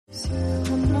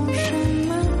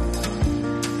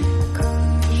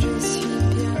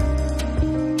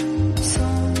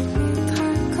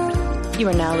You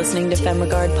are now listening to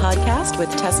FemRegard Podcast with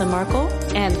Tessa Markle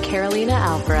and Carolina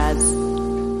Alvarez.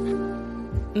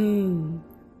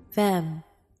 Fem.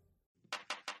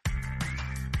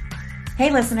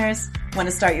 Hey listeners, want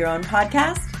to start your own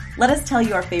podcast? Let us tell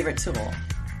you our favorite tool.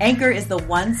 Anchor is the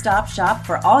one-stop shop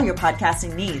for all your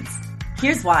podcasting needs.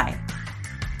 Here's why.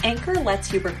 Anchor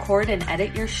lets you record and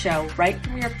edit your show right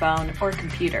from your phone or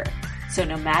computer. So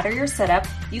no matter your setup,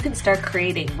 you can start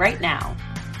creating right now.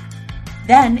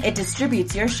 Then it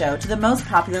distributes your show to the most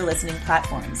popular listening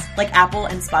platforms like Apple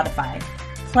and Spotify.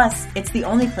 Plus, it's the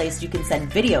only place you can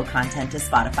send video content to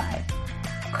Spotify.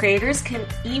 Creators can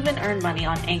even earn money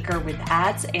on Anchor with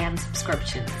ads and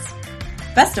subscriptions.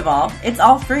 Best of all, it's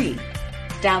all free.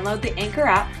 Download the Anchor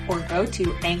app or go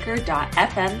to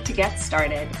anchor.fm to get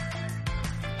started.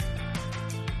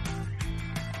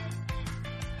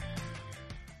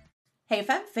 Hey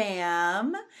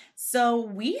fam. So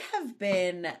we have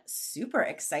been super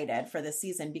excited for this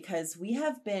season because we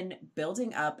have been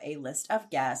building up a list of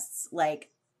guests. Like,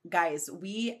 guys,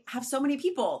 we have so many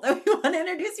people that we want to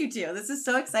introduce you to. This is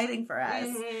so exciting for us.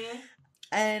 Mm-hmm.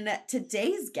 And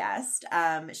today's guest,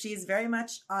 she's very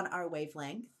much on our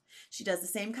wavelength. She does the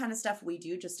same kind of stuff we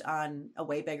do, just on a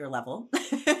way bigger level.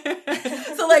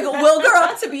 So, like, we'll grow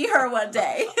up to be her one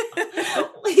day.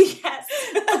 Yes.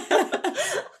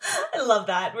 I love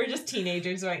that. We're just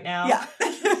teenagers right now. Yeah.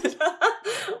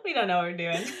 We don't know what we're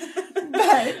doing.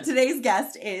 But today's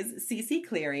guest is Cece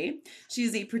Cleary.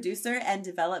 She's a producer and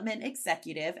development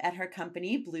executive at her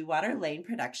company, Blue Water Lane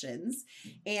Productions.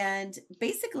 And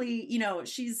basically, you know,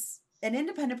 she's an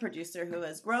independent producer who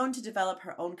has grown to develop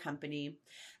her own company.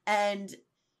 And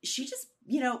she just,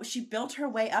 you know, she built her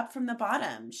way up from the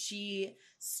bottom. She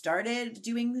started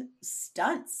doing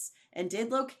stunts and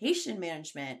did location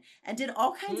management and did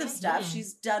all kinds of stuff.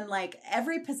 She's done like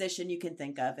every position you can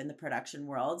think of in the production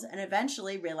world, and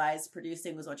eventually realized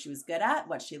producing was what she was good at,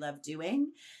 what she loved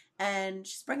doing. And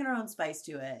she's bringing her own spice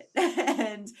to it.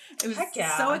 And it was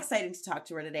so exciting to talk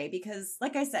to her today because,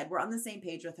 like I said, we're on the same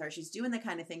page with her. She's doing the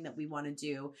kind of thing that we want to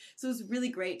do. So it was really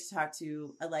great to talk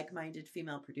to a like-minded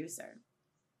female producer.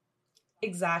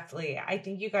 Exactly. I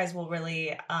think you guys will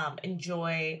really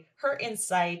enjoy her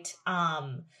insight,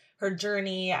 her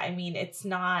journey. I mean, it's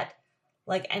not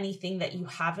like anything that you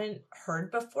haven't heard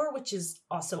before, which is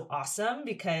also awesome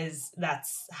because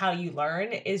that's how you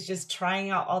learn, is just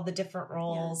trying out all the different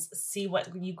roles, see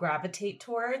what you gravitate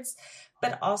towards,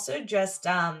 but also just,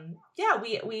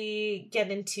 we get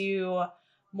into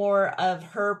more of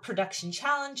her production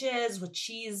challenges, which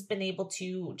she's been able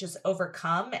to just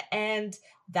overcome. And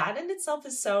that in itself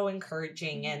is so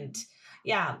encouraging. And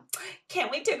yeah,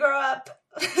 can't wait to grow up.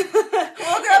 We'll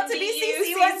grow up to be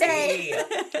Cece one day.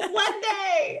 One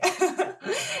day.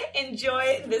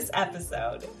 Enjoy this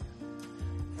episode.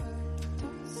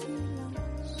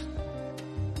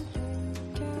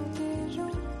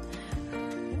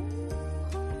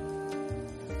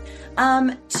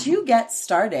 To get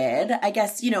started, I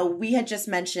guess, you know, we had just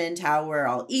mentioned how we're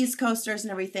all East Coasters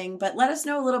and everything, but let us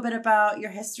know a little bit about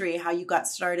your history, how you got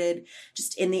started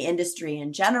just in the industry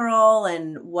in general,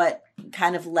 and what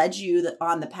kind of led you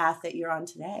on the path that you're on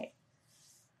today.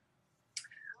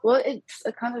 Well, it's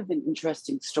a kind of an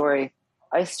interesting story.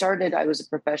 I was a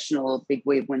professional big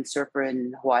wave windsurfer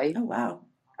in Hawaii. Oh, wow.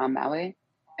 Maui.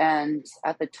 And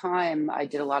at the time, I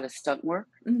did a lot of stunt work.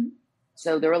 Mm-hmm.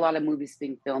 So there were a lot of movies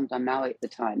being filmed on Maui at the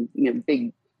time, you know,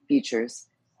 big features.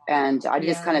 And I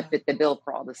just kind of fit the bill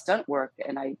for all the stunt work.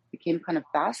 And I became kind of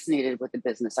fascinated with the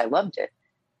business. I loved it.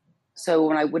 So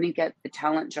when I wouldn't get the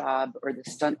talent job or the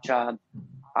stunt job,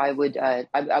 I would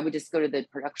just go to the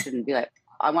production and be like,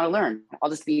 I want to learn. I'll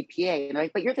just be a PA. And they're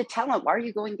like, but you're the talent. Why are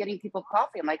you going getting people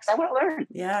coffee? I'm like, because I want to learn.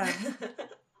 Yeah.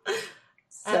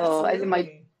 So in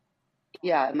my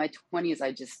 20s,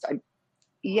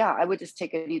 I would just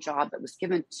take any job that was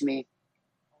given to me.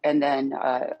 And then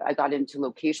I got into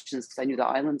locations because I knew the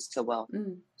island so well.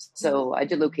 Mm-hmm. So I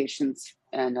did locations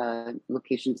and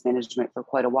locations management for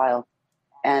quite a while.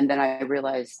 And then I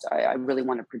realized I really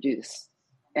want to produce.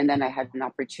 And then I had an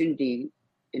opportunity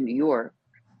in New York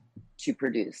to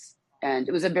produce. And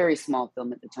it was a very small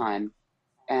film at the time.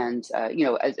 And,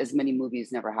 as many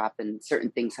movies never happened, certain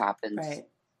things happened. Right.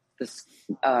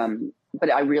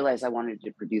 But I realized I wanted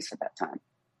to produce at that time.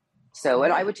 So,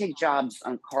 and I would take jobs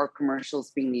on car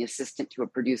commercials, being the assistant to a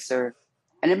producer.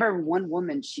 And I remember one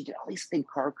woman, she did all these big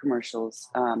car commercials.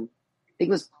 I think it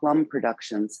was Plum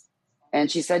Productions.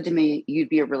 And she said to me, you'd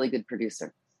be a really good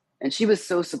producer. And she was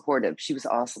so supportive. She was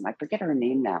awesome. I forget her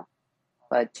name now,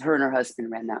 but her and her husband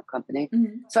ran that company.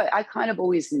 Mm-hmm. So I kind of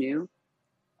always knew,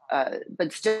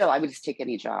 but still I would just take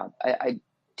any job. I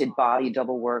did body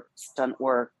double work, stunt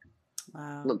work,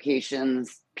 Wow.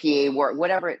 locations, PA work,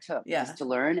 whatever it took Yeah. just to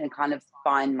learn and kind of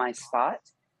find my spot.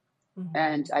 Mhm.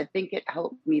 And I think it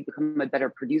helped me become a better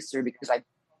producer because I've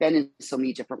been in so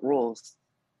many different roles.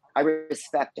 I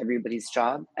respect everybody's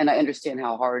job and I understand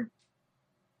how hard,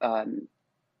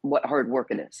 what hard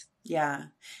work it is. Yeah.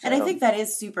 And I think that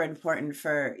is super important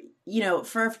for,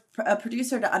 for a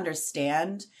producer to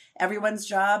understand everyone's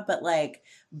job, but like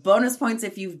bonus points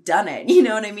if you've done it, you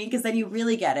know what I mean? Because then you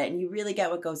really get it and you really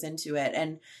get what goes into it.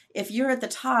 And if you're at the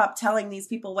top telling these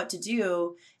people what to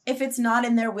do, if it's not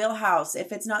in their wheelhouse,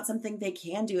 if it's not something they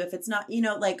can do, if it's not,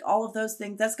 like all of those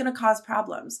things, that's going to cause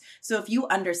problems. So if you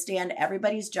understand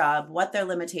everybody's job, what their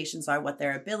limitations are, what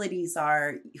their abilities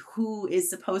are, who is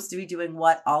supposed to be doing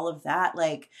what, all of that,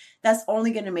 like that's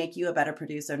only going to make you a better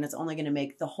producer and it's only going to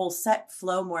make the whole set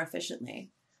flow more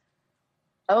efficiently.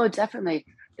 Oh, definitely.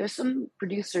 There's some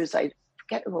producers, I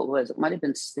forget who it was. It might have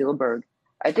been Spielberg.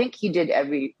 I think he did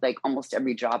almost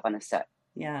every job on a set.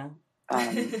 Yeah.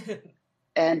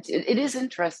 And it is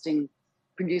interesting,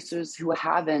 producers who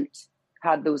haven't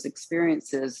had those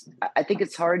experiences. I think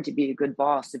it's hard to be a good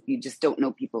boss if you just don't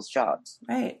know people's jobs,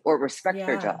 right? Or respect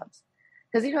their jobs.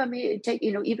 Because,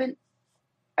 even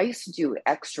I used to do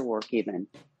extra work even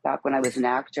back when I was an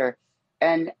actor.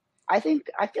 And I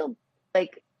feel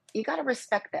like you got to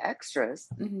respect the extras.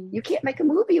 Mm-hmm. You can't make a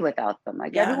movie without them.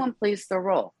 Like everyone plays their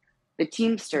role. The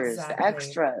Teamsters, the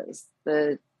extras,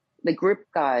 the grip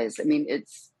guys. I mean,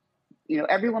 it's,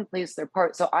 everyone plays their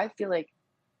part. So I feel like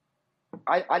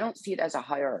I don't see it as a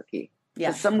hierarchy.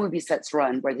 Yeah. Some movie sets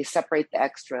run where they separate the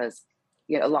extras.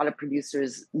 A lot of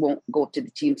producers won't go up to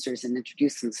the Teamsters and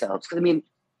introduce themselves. Because, I mean,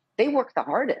 they work the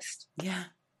hardest. Yeah.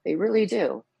 They really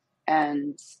do.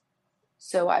 And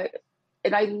so I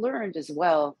learned as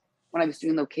well when I was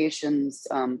doing locations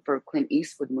for a Clint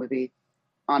Eastwood movie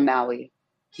on Maui,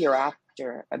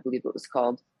 Hereafter, I believe it was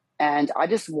called. And I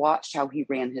just watched how he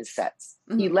ran his sets.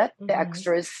 Mm-hmm. He let the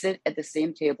extras sit at the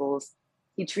same tables.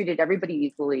 He treated everybody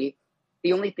equally.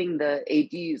 The only thing the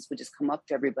ADs would just come up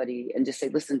to everybody and just say,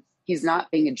 listen, he's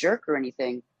not being a jerk or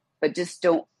anything, but just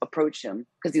don't approach him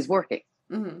because he's working.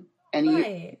 Mm-hmm.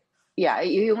 And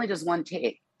he only does one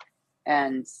take.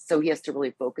 And so he has to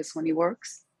really focus when he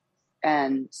works.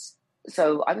 And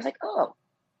so I was like, oh,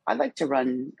 I'd like to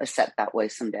run a set that way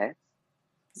someday.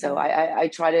 So I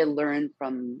try to learn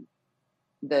from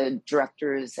the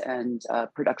directors and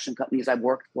production companies I've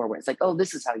worked for, where it's like, oh,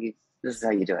 this is how you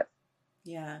do it.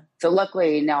 Yeah. So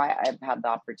luckily now I've had the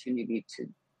opportunity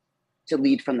to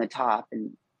lead from the top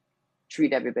and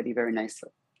treat everybody very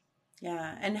nicely.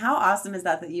 Yeah. And how awesome is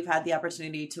that you've had the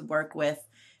opportunity to work with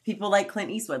people like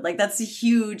Clint Eastwood? Like that's a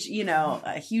huge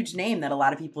name that a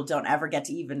lot of people don't ever get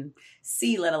to even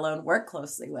see, let alone work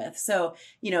closely with. So,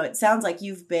 it sounds like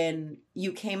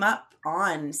you came up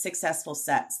on successful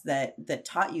sets that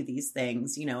taught you these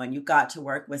things, and you got to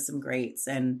work with some greats.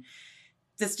 And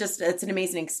it's an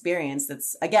amazing experience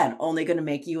that's, again, only going to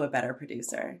make you a better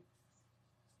producer.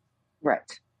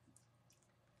 Right.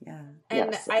 Yeah.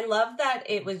 And yes. I love that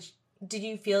did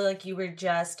you feel like you were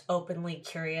just openly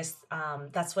curious?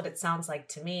 That's what it sounds like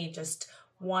to me. Just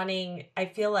wanting, I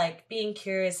feel like being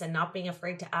curious and not being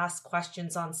afraid to ask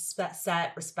questions on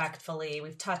set respectfully.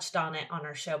 We've touched on it on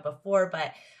our show before,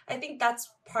 but I think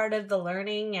that's part of the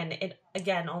learning. And it,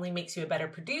 again, only makes you a better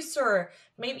producer. Or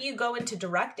maybe you go into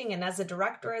directing, and as a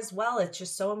director as well, it's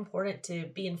just so important to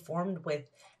be informed with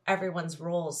everyone's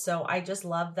roles. So I just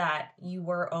love that you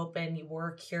were open, you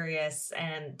were curious,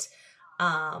 and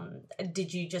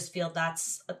did you just feel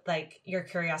that's like your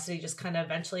curiosity just kind of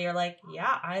eventually you're like,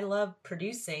 yeah, I love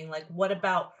producing. Like, what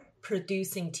about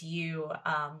producing to you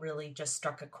really just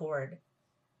struck a chord?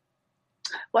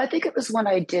 Well, I think it was when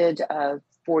I did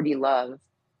 40 Love.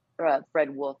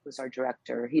 Fred Wolf was our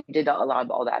director. He did a lot of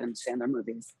all the Adam Sandler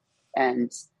movies.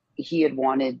 And he had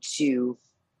wanted to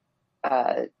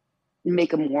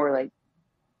make a more like,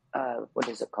 what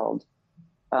is it called?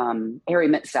 Harry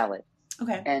Met Salad.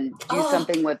 Okay. And do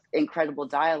something with incredible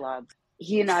dialogue.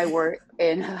 He and I were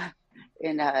in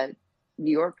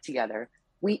New York together.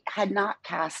 We had not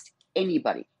cast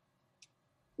anybody.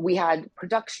 We had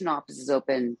production offices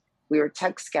open. We were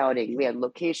tech scouting. We had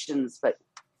locations, but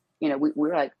we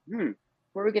were like, where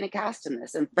are we going to cast in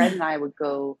this? And Fred and I would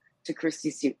go to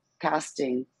Christie's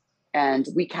casting, and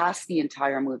we cast the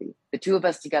entire movie. The two of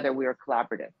us together, we were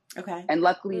collaborative. Okay. And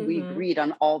luckily we agreed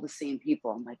on all the same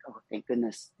people. I'm like, oh, thank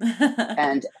goodness.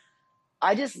 And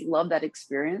I just love that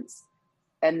experience.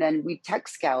 And then we tech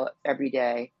scout every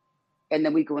day. And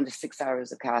then we go into 6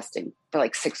 hours of casting for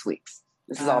like 6 weeks.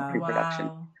 This is all pre-production.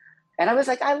 Wow. And I was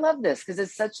like, I love this because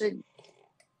it's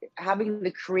having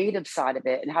the creative side of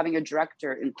it and having a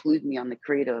director include me on the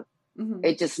creative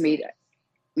it just made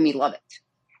me love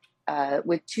it.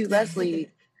 With To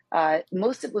Leslie,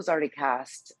 most of it was already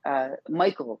cast.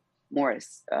 Michael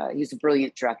Morris, he's a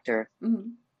brilliant director.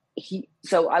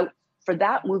 For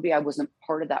that movie, I wasn't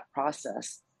part of that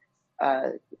process.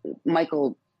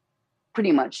 Michael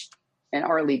pretty much and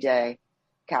Arlie Day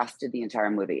casted the entire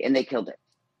movie, and they killed it.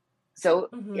 So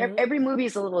every movie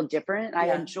is a little different.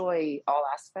 I enjoy all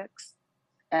aspects,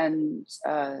 and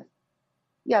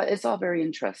it's all very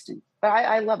interesting. But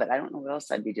I love it. I don't know what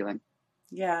else I'd be doing.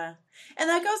 Yeah. And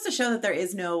that goes to show that there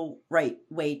is no right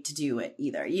way to do it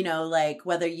either. You know, like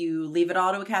whether you leave it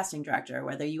all to a casting director,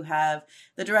 whether you have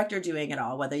the director doing it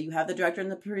all, whether you have the director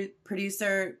and the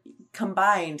producer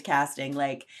combined casting,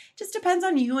 like just depends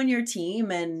on you and your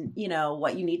team and, you know,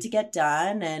 what you need to get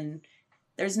done. And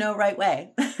there's no right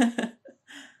way.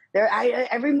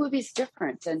 Every movie's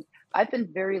different. And I've been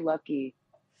very lucky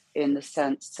in the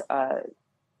sense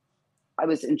I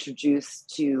was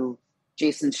introduced to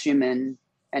Jason Schumann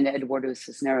and Eduardo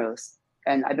Cisneros,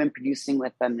 and I've been producing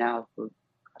with them now for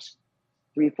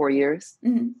 3-4 years.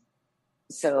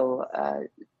 So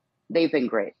they've been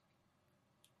great,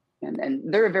 and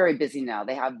they're very busy now.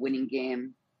 They have Winning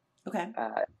Game. Okay,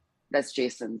 that's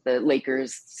Jason, the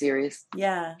Lakers series.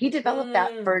 Yeah, he developed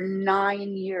that for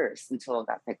 9 years until it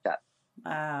got picked up.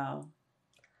 Wow.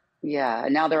 Yeah,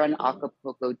 and now they're on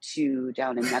Acapulco 2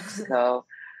 down in Mexico.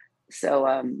 So,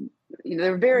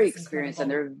 they're very experienced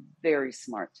and they're very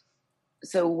smart.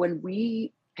 So when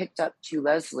we picked up To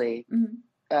Leslie,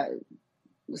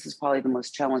 this is probably the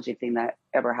most challenging thing that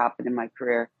ever happened in my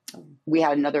career. We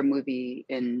had another movie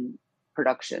in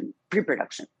production,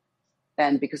 pre-production.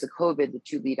 And because of COVID, the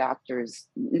 2 lead actors,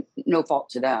 no fault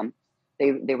to them,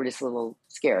 they were just a little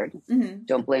scared.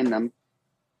 Don't blame them.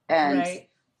 And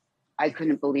I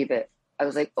couldn't believe it. I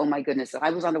was like, oh my goodness.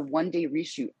 I was on a 1-day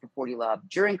reshoot for 40 Love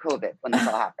during COVID when this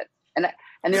all happened.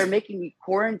 And they were making me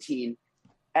quarantine,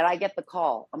 and I get the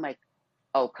call. I'm like,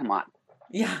 oh, come on.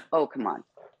 Yeah. Oh, come on.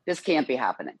 This can't be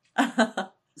happening.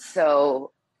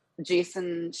 So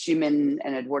Jason Schumann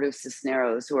and Eduardo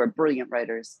Cisneros, who are brilliant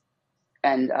writers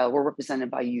and were represented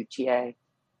by UTA,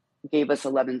 gave us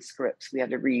 11 scripts we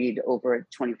had to read over a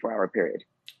 24-hour period,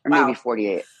 or maybe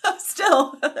 48.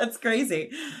 Still, that's crazy.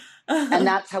 And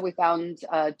that's how we found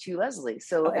To Leslie.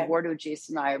 So Eduardo,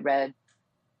 Jason, and I read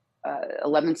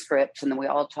 11 scripts, and then we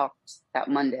all talked that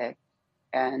Monday.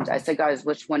 And I said, guys,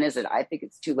 which one is it? I think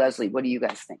it's To Leslie. What do you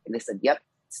guys think? And they said, yep,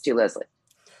 it's To Leslie.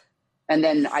 And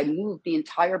then I moved the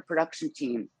entire production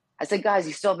team. I said, guys,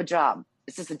 you still have a job.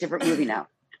 It's just a different movie now.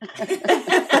 It's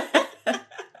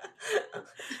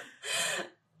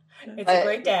a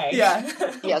great day. Yeah,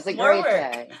 it's a great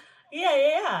day.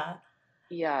 Yeah.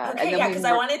 Yeah. Okay, because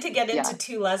I wanted to get into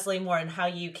To Leslie more and how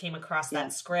you came across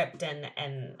that script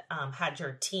and had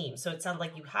your team. So it sounded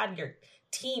like you had your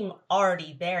team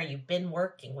already there. You've been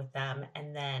working with them.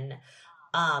 And then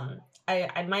I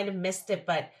might have missed it,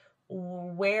 but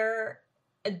where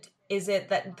is it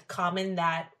that common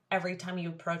that every time you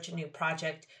approach a new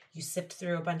project, you sift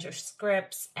through a bunch of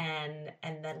scripts and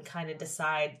then kind of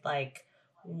decide like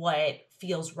what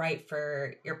feels right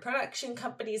for your production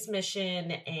company's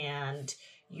mission and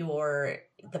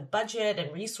the budget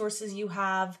and resources you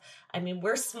have? I mean,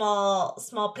 we're small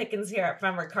pickings here at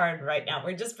Femme Ricard right now.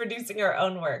 We're just producing our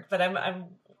own work, but I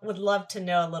would love to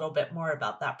know a little bit more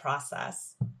about that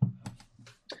process.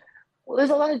 Well, there's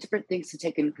a lot of different things to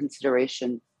take into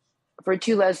consideration. For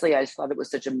To Leslie, I just thought it was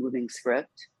such a moving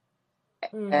script.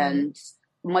 And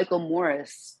Michael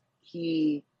Morris,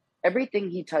 everything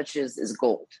he touches is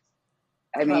gold.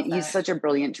 I mean, he's such a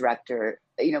brilliant director.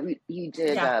 You know, he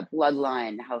did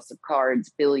Bloodline, House of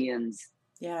Cards, Billions.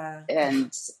 Yeah.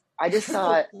 And I just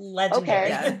thought,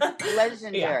 legendary.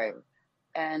 Legendary.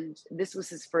 And this was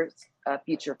his first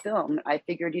feature film. I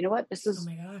figured, you know what,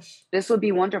 this would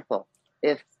be wonderful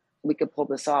if we could pull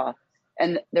this off.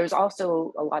 And there's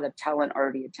also a lot of talent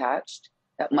already attached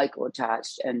that Michael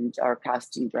attached and our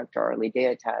casting director, Arlie Day,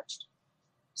 attached.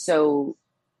 So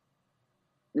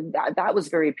that was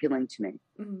very appealing to me.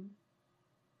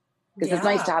 Because it's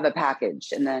nice to have a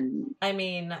package. And then I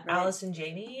mean, Allison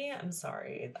Janney, I'm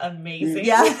sorry, amazing.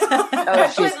 Yeah.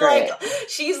 Oh, she's great.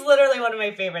 She's literally one of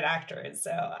my favorite actors.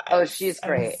 So she's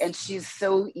great. And she's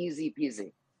so easy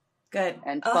peasy. Good.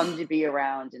 And fun to be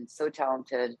around and so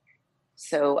talented.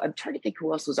 So I'm trying to think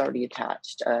who else was already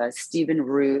attached. Stephen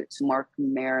Root, Mark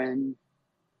Maron.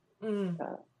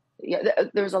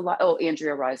 There's a lot. Oh,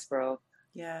 Andrea Riseborough.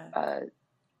 Yeah.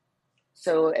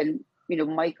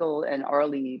 Michael and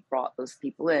Arlie brought those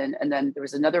people in. And then there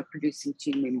was another producing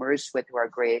team we merged with who are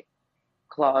great,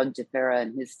 Claude DeFera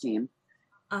and his team.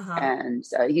 And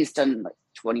he's done like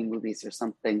 20 movies or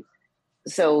something.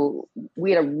 so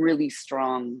we had a really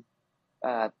strong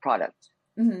product.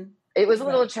 Mm-hmm. It was a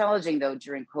little challenging though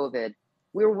during COVID.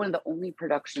 We were one of the only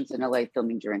productions in LA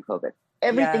filming during COVID.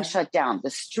 Everything shut down.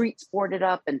 The streets boarded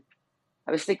up, and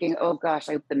I was thinking, oh gosh,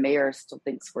 I hope the mayor still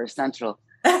thinks we're essential,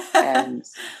 and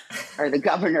or the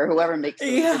governor, whoever makes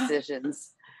those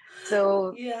decisions.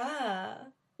 So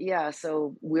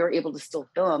so we were able to still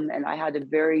film, and I had a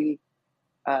very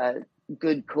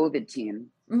good COVID team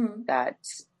that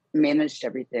managed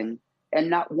everything, and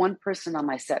not one person on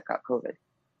my set got COVID.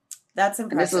 That's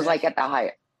impressive. And this was like at the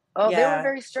height. Oh, they were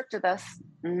very strict with us.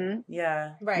 Mm-hmm.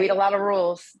 Yeah, right. We had a lot of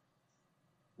rules.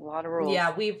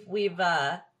 Yeah, we've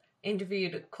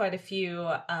interviewed quite a few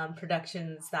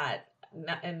productions that,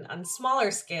 and on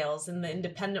smaller scales in the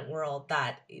independent world,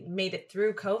 that made it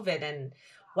through COVID, and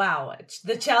wow,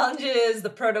 the challenges, the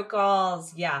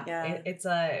protocols.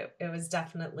 It was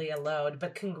definitely a load,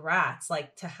 but congrats,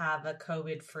 like to have a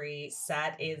COVID-free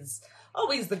set is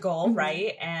always the goal,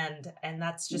 right? And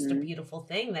that's just a beautiful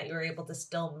thing that you're able to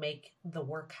still make the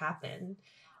work happen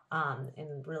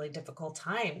in really difficult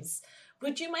times.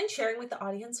 Would you mind sharing with the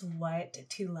audience what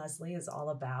To Leslie is all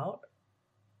about?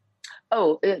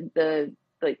 Oh, the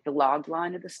log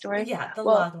line of the story? Yeah,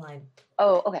 log line.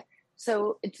 Oh, okay.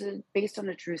 So it's based on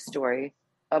a true story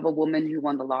of a woman who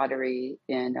won the lottery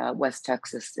in West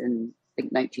Texas in, I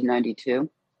think, 1992.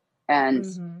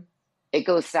 And it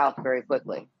goes south very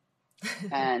quickly.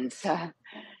 And,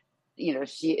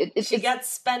 she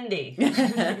gets spendy.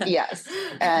 Yes.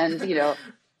 And,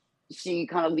 she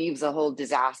kind of leaves a whole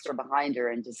disaster behind her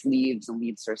and just leaves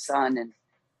her son. And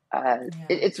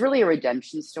it's really a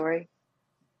redemption story.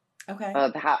 Okay.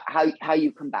 Of how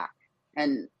you come back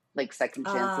and like second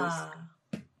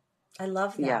chances. I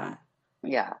love that.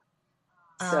 Yeah.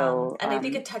 So, and I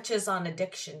think it touches on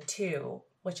addiction too,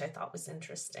 which I thought was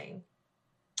interesting.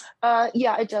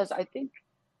 Yeah, it does. I think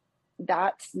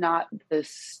that's not the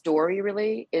story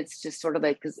really. It's just sort of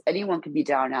like, because anyone can be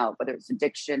down and out, whether it's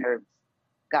addiction or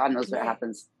God knows what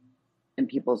happens in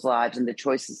people's lives and the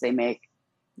choices they make.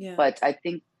 Yeah. But I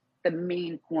think the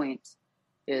main point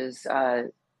is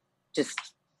just,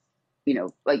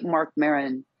 like Mark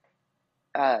Maron,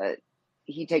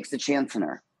 he takes a chance on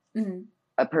her,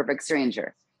 a perfect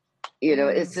stranger.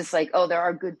 It's just like, oh, there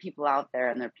are good people out there,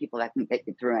 and there are people that can get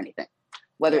you through anything,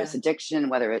 whether it's addiction,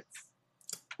 whether it's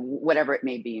whatever it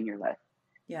may be in your life.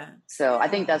 Yeah. So I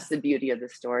think that's the beauty of the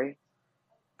story.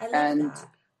 I love that.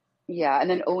 Yeah, and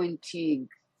then Owen Teague,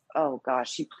 oh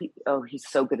gosh, he's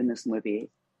so good in this movie.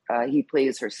 He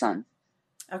plays her son.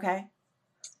 Okay.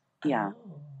 Yeah.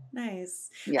 Oh, nice.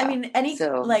 Yeah. I mean, any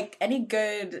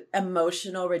good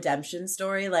emotional redemption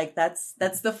story, like that's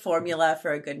the formula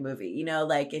for a good movie.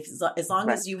 Like as long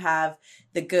as you have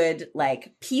the good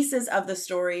like pieces of the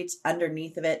story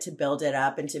underneath of it to build it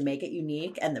up and to make it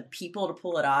unique, and the people to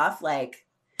pull it off, like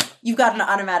you've got an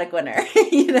automatic winner.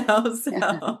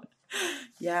 So.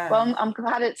 Yeah. Well, I'm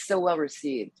glad it's so well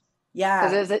received. Yeah.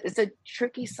 Because it's a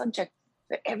tricky subject.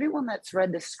 But everyone that's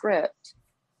read the script,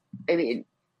 I mean,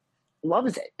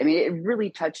 loves it. I mean, it really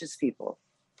touches people.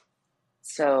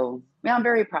 So, yeah, I'm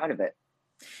very proud of it.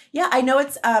 Yeah, I know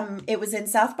it was in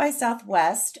South by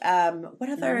Southwest. What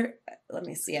other, let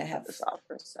me see, I have this off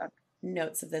for a sec.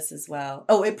 Notes of this as well.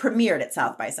 Oh, it premiered at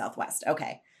South by Southwest.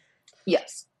 Okay.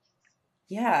 Yes.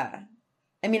 Yeah.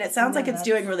 I mean, it sounds like it's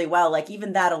doing really well. Like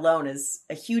even that alone is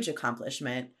a huge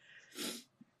accomplishment.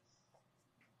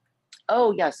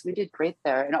 Oh yes, we did great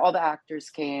there, and all the actors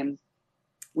came.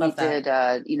 We did,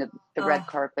 the red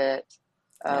carpet.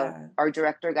 Our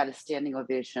director got a standing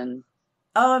ovation.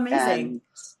 Oh, amazing!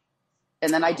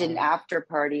 And then I did an after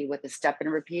party with a step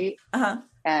and repeat.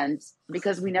 And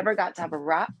because we never got to have a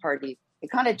rap party,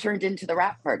 it kind of turned into the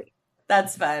rap party.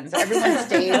 That's fun. So everyone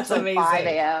stayed until 5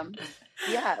 a.m.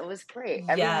 Yeah, it was great.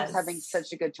 Everyone was having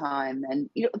such a good time. And,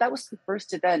 that was the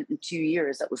first event in 2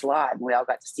 years that was live. And we all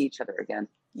got to see each other again.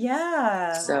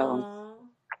 Yeah. So,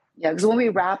 because when we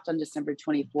wrapped on December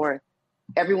 24th,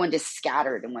 everyone just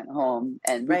scattered and went home.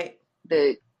 And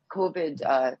the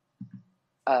COVID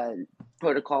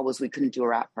protocol was we couldn't do a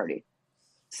wrap party.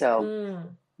 So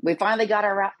we finally got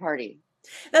our wrap party.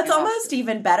 That's almost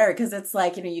even better because it's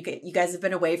like, you guys have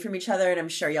been away from each other, and I'm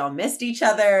sure y'all missed each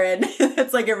other, and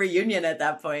it's like a reunion at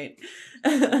that point.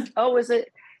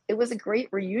 It was a great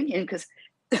reunion because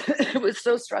it was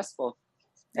so stressful.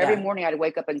 Every morning I'd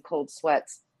wake up in cold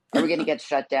sweats. Are we going to get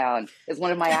shut down? Is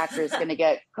one of my actors going to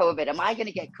get COVID? Am I going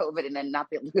to get COVID and then not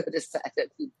be able to go to set?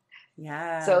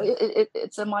 Yeah. So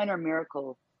it's a minor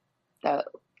miracle that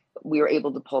we were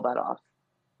able to pull that off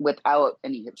without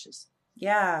any hitches.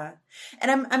 Yeah.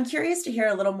 And I'm curious to hear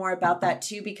a little more about that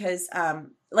too, because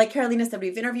like Carolina said,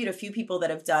 we've interviewed a few people that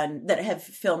have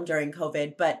filmed during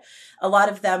COVID, but a lot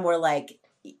of them were like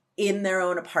in their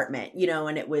own apartment, you know,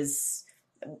 and it was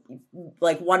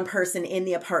like one person in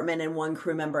the apartment and one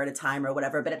crew member at a time or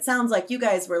whatever. But it sounds like you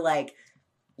guys were like,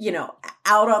 you know,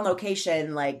 out on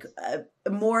location, like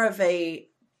more of a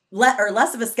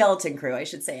less of a skeleton crew, I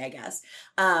should say, I guess,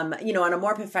 you know, on a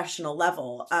more professional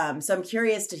level. So I'm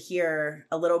curious to hear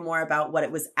a little more about what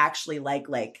it was actually like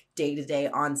day to day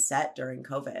on set during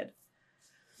COVID.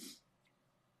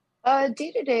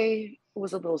 Day to day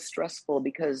was a little stressful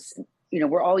because, you know,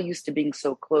 we're all used to being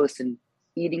so close and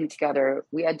eating together.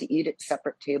 We had to eat at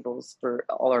separate tables for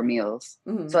all our meals.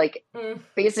 Mm-hmm. So like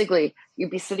basically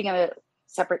you'd be sitting at a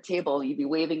separate table, you'd be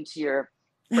waving to your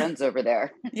friends over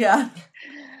there. Yeah.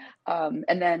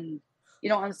 And then, you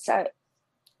know, on set,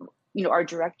 you know, our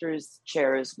director's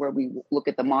chairs where we look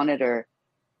at the monitor,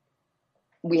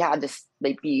 we had to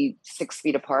like be 6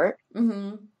 feet apart.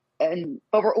 Mm-hmm.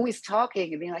 But we're always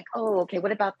talking and being like, oh, okay,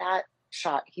 what about that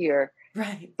shot here?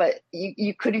 Right. But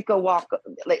you couldn't go walk.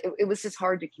 Like it was just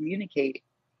hard to communicate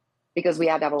because we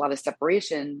had to have a lot of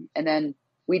separation. And then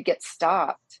we'd get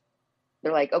stopped.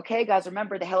 They're like, okay, guys,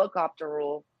 remember the helicopter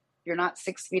rule. You're not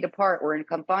 6 feet apart. We're going to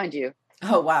come find you.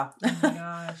 Oh, wow. Oh my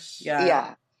gosh. Yeah.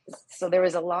 Yeah. So there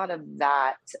was a lot of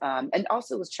that. And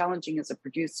also it was challenging as a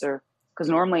producer because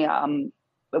normally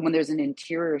when there's an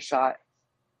interior shot,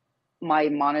 my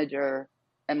monitor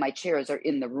and my chairs are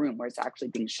in the room where it's actually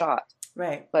being shot.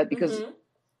 Right. But because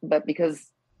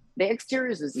the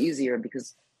exteriors was easier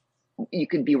because you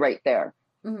could be right there.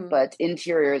 Mm-hmm. But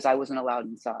interiors, I wasn't allowed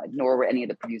inside, nor were any of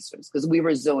the producers because we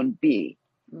were zone B,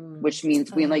 which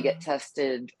means we only get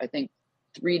tested, I think,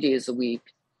 3 days a week.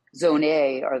 Zone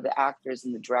A are the actors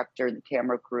and the director and the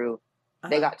camera crew.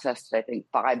 They got tested, I think,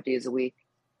 5 days a week.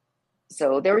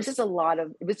 So there was just a lot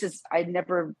of, it was just, I'd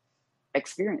never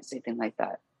experienced anything like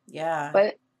that. Yeah.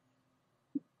 But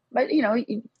you know,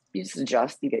 you just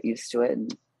adjust, you get used to it.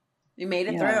 And you made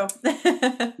it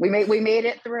through. we made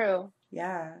it through.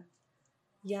 Yeah.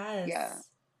 Yes. Yeah.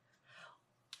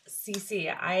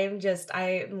 Cece,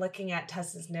 I'm looking at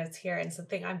Tessa's notes here, and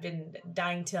something I've been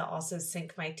dying to also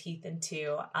sink my teeth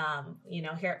into. You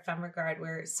know, here at FemRegard,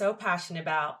 we're so passionate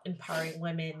about empowering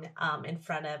women in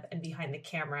front of and behind the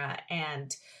camera.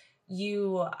 And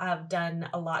you have done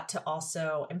a lot to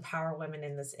also empower women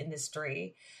in this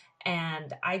industry.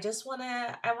 And I just want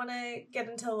to get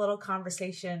into a little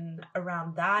conversation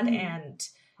around that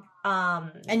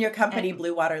and your company,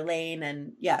 Blue Water Lane,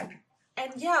 and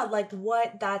like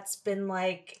what that's been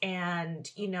like, and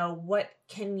you know, what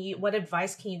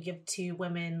advice can you give to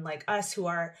women like us who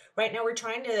are right now, we're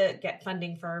trying to get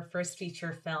funding for our first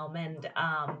feature film, and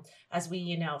as we,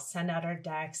 you know, send out our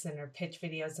decks and our pitch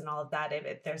videos and all of that,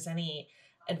 if there's any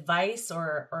advice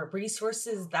or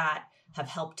resources that have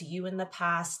helped you in the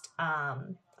past.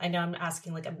 I know I'm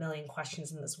asking like a million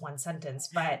questions in this one sentence,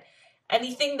 but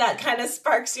anything that kind of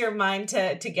sparks your mind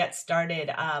to get started,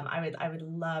 I would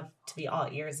love to be all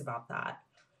ears about that.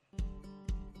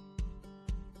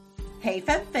 Hey,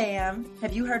 fam,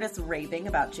 have you heard us raving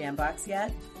about Jambox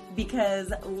yet?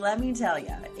 Because let me tell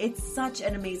you, it's such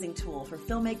an amazing tool for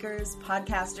filmmakers,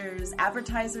 podcasters,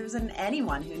 advertisers, and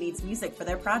anyone who needs music for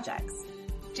their projects.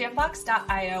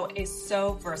 Jambox.io is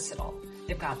so versatile.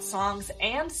 They've got songs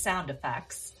and sound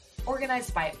effects,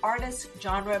 organized by artist,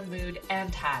 genre, mood,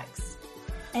 and tags.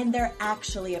 And they're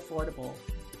actually affordable.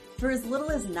 For as little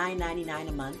as $9.99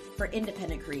 a month for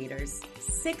independent creators,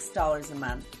 $6 a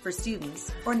month for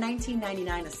students, or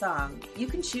 $19.99 a song, you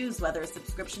can choose whether a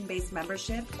subscription-based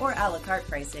membership or a la carte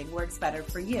pricing works better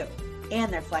for you.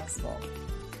 And they're flexible.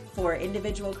 For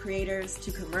individual creators,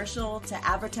 to commercial, to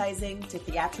advertising, to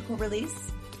theatrical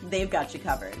release, they've got you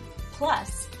covered.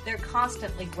 Plus, they're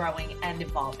constantly growing and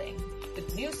evolving,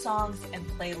 with new songs and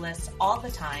playlists all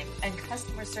the time and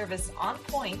customer service on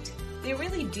point. They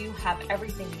really do have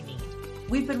everything you need.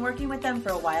 We've been working with them for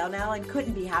a while now and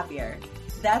couldn't be happier.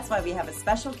 That's why we have a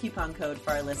special coupon code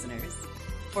for our listeners.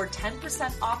 For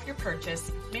 10% off your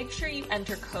purchase, make sure you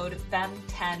enter code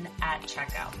FEMME10 at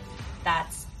checkout.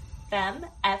 That's FEMME,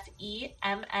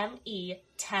 F-E-M-M-E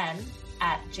 10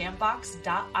 at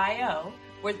jambox.io,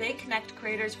 where they connect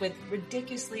creators with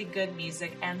ridiculously good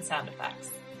music and sound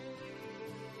effects.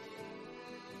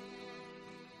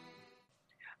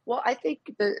 Well, I think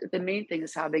the main thing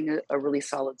is having a really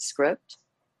solid script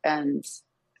and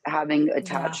having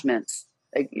attachments,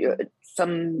 like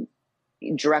some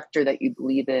director that you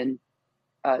believe in,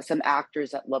 some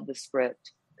actors that love the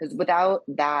script. Because without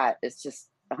that, it's just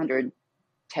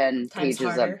 110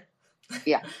 pages of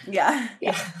Yeah. Yeah.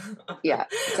 Yeah. Yeah.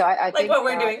 So I like think what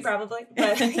we're doing probably,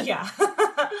 but yeah.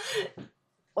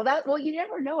 Well, you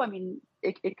never know. I mean,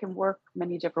 it can work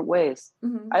many different ways.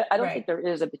 Mm-hmm. I don't Right. think there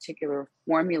is a particular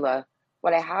formula.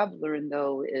 What I have learned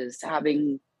though is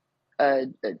having a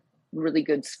really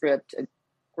good script, a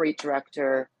great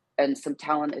director, and some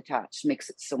talent attached makes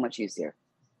it so much easier.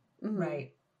 Mm-hmm.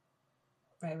 Right.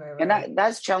 And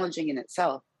that's challenging in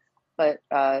itself, but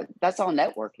that's all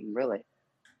networking, really.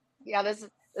 Yeah, this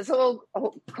whole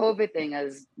COVID thing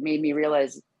has made me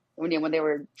realize when they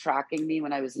were tracking me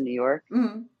when I was in New York,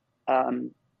 Mm-hmm.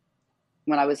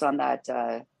 When I was on that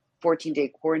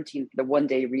 14-day quarantine for the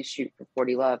 1-day reshoot for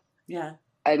 40 Love. Yeah.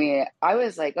 I mean, I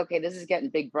was like, okay, this is getting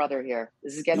Big Brother here.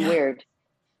 This is getting weird.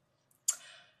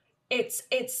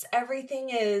 It's everything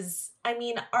is, I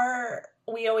mean,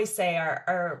 we always say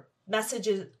our message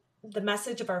is, the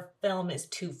message of our film is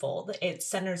twofold. It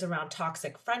centers around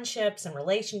toxic friendships and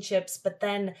relationships, but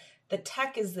then the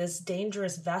tech is this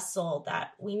dangerous vessel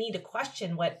that we need to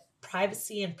question what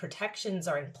privacy and protections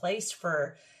are in place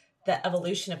for the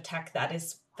evolution of tech that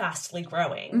is fastly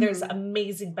growing. Mm-hmm. There's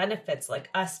amazing benefits like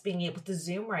us being able to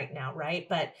Zoom right now, right?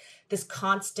 But this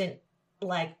constant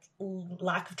like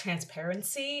lack of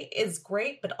transparency is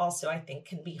great, but also I think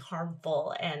can be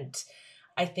harmful. And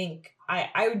I think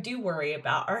I do worry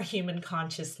about our human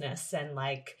consciousness and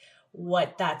like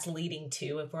what that's leading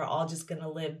to if we're all just going to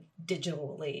live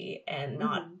digitally and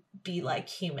not be like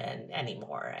human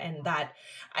anymore. And that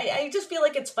I just feel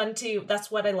like it's fun to,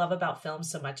 that's what I love about film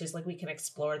so much is like we can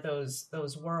explore those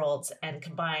worlds and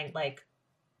combine like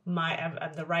I'm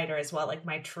the writer as well, like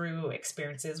my true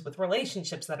experiences with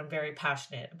relationships that I'm very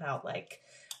passionate about, like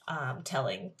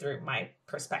telling through my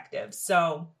perspective.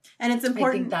 So, and it's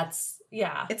important. I think that's,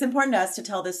 it's important to us to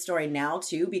tell this story now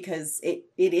too, because it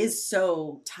is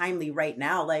so timely right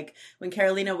now. Like when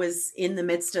Carolina was in the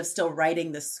midst of still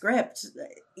writing the script,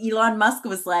 Elon Musk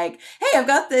was like, "Hey, I've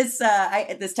got this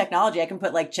this technology. I can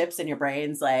put like chips in your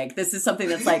brains. Like this is something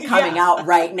that's like coming out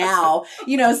right now."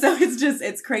 You know, so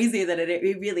it's crazy that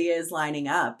it really is lining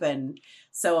up. And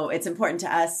so it's important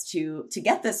to us to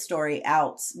get this story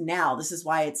out now. This is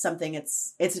why it's something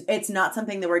it's not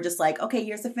something that we're just like, okay,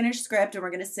 here's the finished script and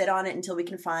we're going to sit on it until we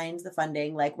can find the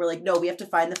funding. Like we're like, no, we have to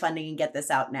find the funding and get this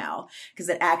out now because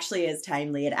it actually is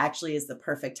timely. It actually is the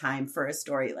perfect time for a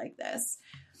story like this.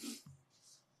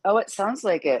 Oh, it sounds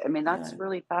like it. I mean, that's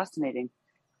really fascinating.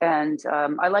 And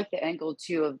I like the angle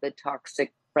too of the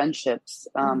toxic friendships.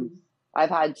 I've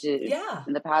had to,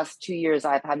 in the past 2 years,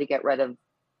 I've had to get rid of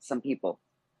some people,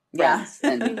 friends,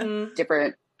 and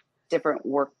different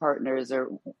work partners or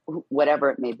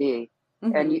whatever it may be.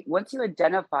 And once you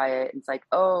identify it, it's like,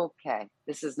 oh, okay,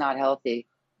 this is not healthy.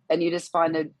 And you just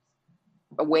find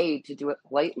a way to do it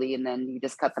politely, and then you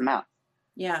just cut them out.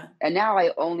 Yeah. And now I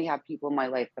only have people in my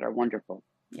life that are wonderful.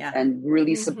 Yeah. And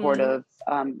really supportive.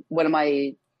 One of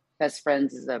my best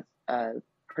friends is a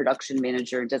production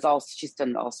manager, she's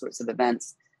done all sorts of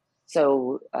events.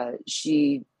 So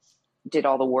she did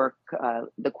all the work,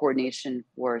 the coordination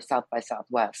for South by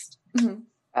Southwest. Diane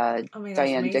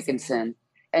amazing. Dickinson.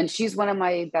 And she's one of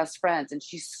my best friends, and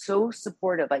she's so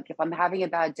supportive. Like if I'm having a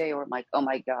bad day or I'm like, oh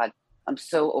my God, I'm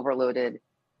so overloaded.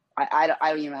 I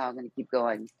don't even know how I'm going to keep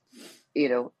going.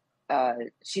 You know,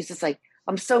 she's just like,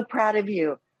 I'm so proud of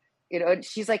you. You know, and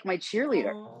she's like my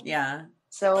cheerleader. Yeah.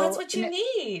 So that's what you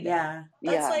need. Yeah.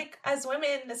 That's like, as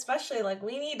women, especially, like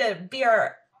we need to be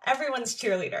everyone's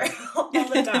cheerleader all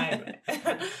the time.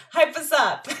 Hype us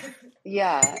up.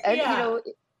 Yeah. And you know,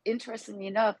 interestingly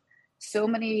enough, so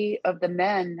many of the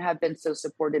men have been so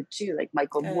supportive too, like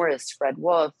Michael Morris, Fred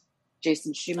Wolf,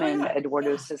 Jason Schumann,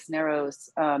 Eduardo Cisneros,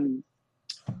 Alex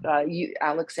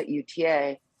at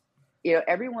UTA. You know,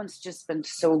 everyone's just been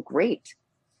so great.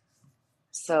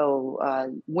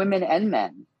 So women and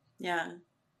men. Yeah.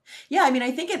 Yeah. I mean,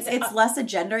 I think it's less a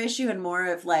gender issue and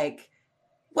more of like,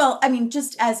 well, I mean,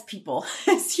 just as people,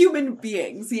 as human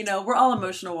beings, you know, we're all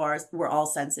emotional, we're all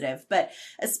sensitive, but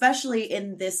especially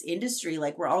in this industry,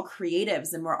 like we're all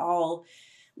creatives and we're all,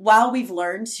 while we've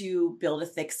learned to build a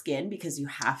thick skin because you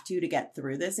have to get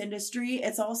through this industry,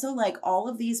 it's also like all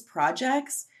of these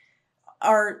projects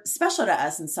are special to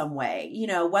us in some way, you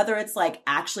know, whether it's like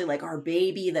actually like our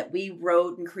baby that we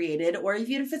wrote and created, or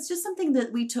even if it's just something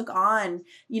that we took on,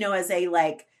 you know, as a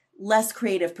like less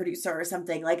creative producer or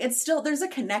something, like it's still, there's a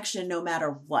connection no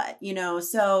matter what, you know?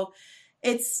 So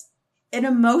it's an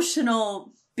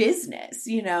emotional business,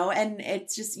 you know, and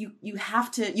it's just, you have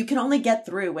to, you can only get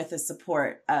through with the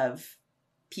support of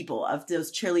people, of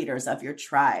those cheerleaders of your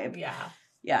tribe. Yeah.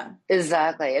 Yeah.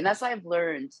 Exactly. And that's why I've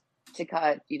learned to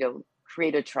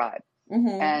create a tribe.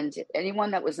 And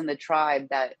anyone that was in the tribe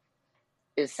that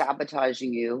is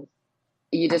sabotaging you,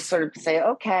 you just sort of say,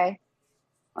 okay,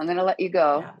 I'm going to let you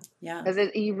go. Yeah. Because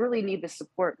you really need the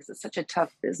support because it's such a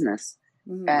tough business.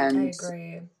 Mm, And I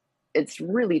agree. it's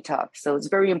really tough. So it's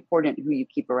very important who you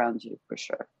keep around you, for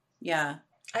sure. Yeah.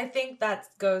 I think that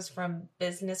goes from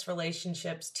business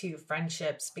relationships to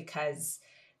friendships, because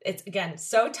it's, again,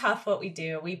 so tough what we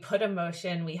do. We put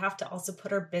emotion, we have to also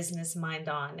put our business mind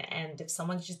on. And if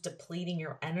someone's just depleting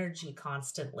your energy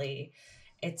constantly,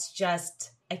 it's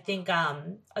just, I think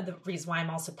the reason why I'm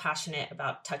also passionate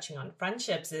about touching on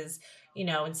friendships is, you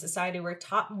know, in society, we're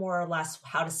taught more or less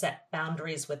how to set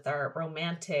boundaries with our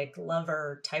romantic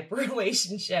lover type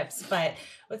relationships. But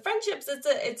with friendships,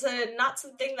 it's a not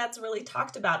something that's really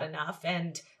talked about enough.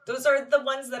 And those are the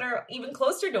ones that are even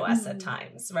closer to us at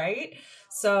times, right?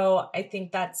 So I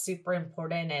think that's super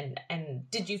important. And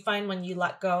did you find when you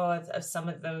let go of some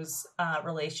of those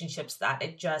relationships that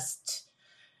it just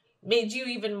made you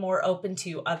even more open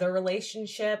to other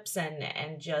relationships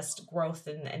and just growth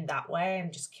in that way?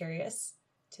 I'm just curious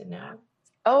to know.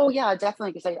 Oh yeah,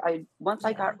 definitely. Because I once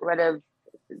I got rid of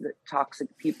the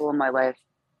toxic people in my life,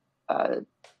 I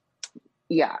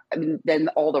mean, then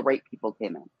all the right people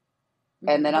came in.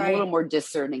 And then I'm a little more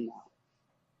discerning now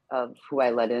of who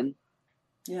I let in.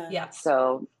 Yeah.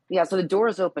 So the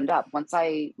doors opened up once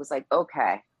I was like,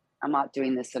 okay, I'm not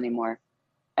doing this anymore.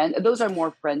 And those are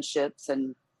more friendships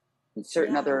and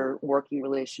certain other working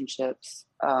relationships.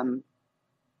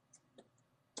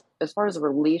 As far as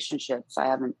relationships, I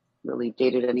haven't really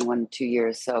dated anyone in 2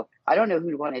 years. So I don't know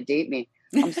who'd want to date me.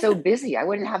 I'm so busy. I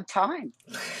wouldn't have time.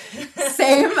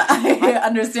 Same. I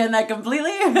understand that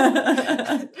completely.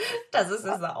 Tessa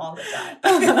says that all the time.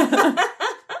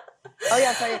 Oh,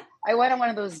 yeah. So I went on one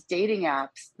of those dating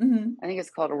apps. Mm-hmm. I think it's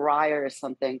called Raya or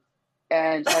something.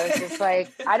 And I was just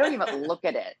like, I don't even look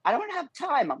at it. I don't have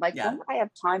time. I'm like, when would I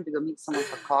have time to go meet someone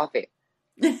for coffee?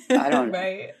 I don't know.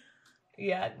 Right.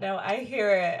 Yeah, no, I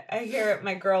hear it. I hear it,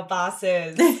 my girl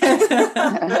bosses.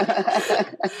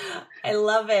 I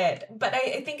love it. But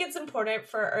I think it's important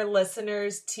for our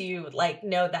listeners to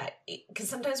know that, because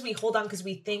sometimes we hold on because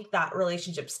we think that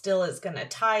relationship still is going to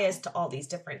tie us to all these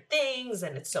different things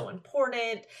and it's so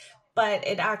important, but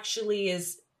it actually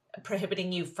is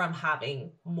prohibiting you from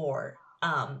having more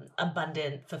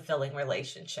abundant, fulfilling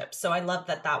relationships. So I love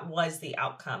that was the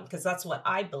outcome, because that's what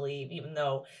I believe, even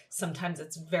though sometimes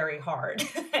it's very hard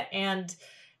and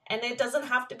it doesn't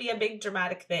have to be a big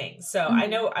dramatic thing. So I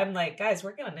know I'm like, guys,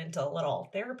 we're getting into a little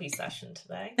therapy session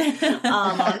today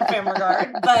on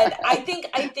FemRegard, but I think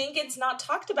it's not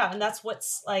talked about, and that's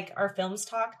what's our films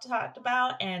talked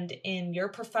about, and in your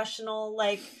professional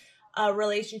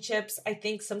relationships, I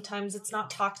think sometimes it's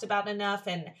not talked about enough,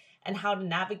 and how to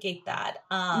navigate that.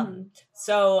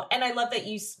 So, and I love that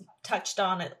you touched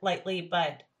on it lightly,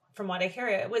 but from what I hear,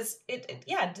 it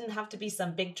didn't have to be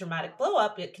some big dramatic blow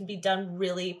up. It can be done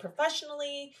really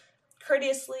professionally,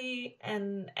 courteously,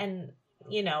 and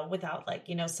without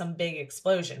some big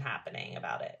explosion happening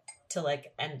about it to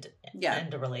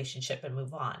end a relationship and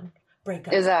move on, break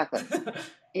up. Exactly.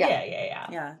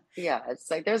 Yeah. It's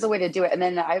like, there's a way to do it. And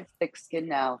then I have thick skin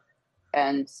now.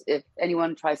 And if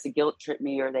anyone tries to guilt trip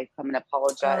me or they come and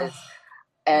apologize,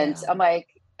 I'm like,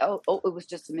 oh, it was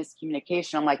just a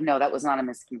miscommunication. I'm like, no, that was not a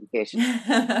miscommunication.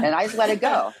 And I just let it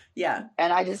go. Yeah.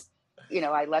 And I just,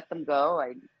 I let them go.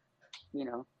 I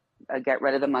get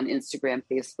rid of them on Instagram,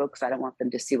 Facebook, because I don't want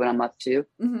them to see what I'm up to.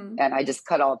 Mm-hmm. And I just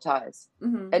cut all ties.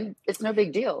 Mm-hmm. And it's no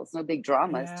big deal. It's no big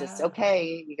drama. It's just,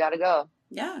 okay, you got to go.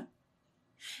 Yeah.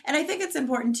 And I think it's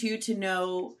important too to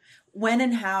know when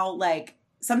and how,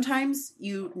 sometimes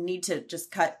you need to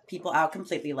just cut people out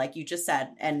completely, like you just said,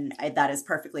 and that is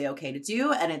perfectly okay to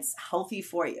do, and it's healthy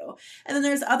for you. And then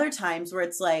there's other times where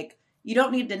it's you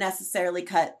don't need to necessarily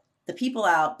cut the people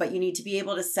out, but you need to be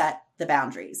able to set the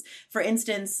boundaries. For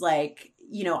instance, I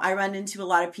run into a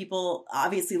lot of people,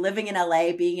 obviously living in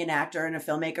LA, being an actor and a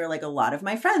filmmaker, a lot of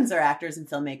my friends are actors and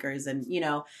filmmakers and,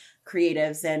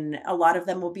 creatives, and a lot of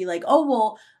them will be like, oh,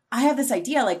 well, I have this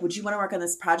idea, would you want to work on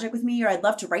this project with me? Or I'd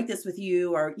love to write this with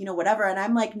you, or, whatever. And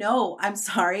I'm like, no, I'm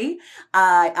sorry.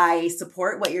 I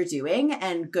support what you're doing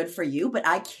and good for you, but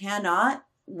I cannot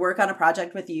work on a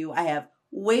project with you. I have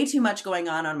way too much going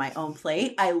on my own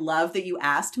plate. I love that you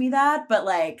asked me that, but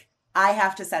I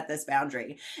have to set this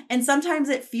boundary. And sometimes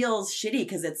it feels shitty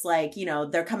because it's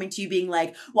they're coming to you being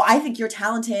like, well, I think you're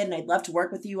talented and I'd love to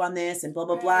work with you on this and blah,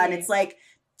 blah, blah. And it's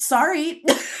sorry.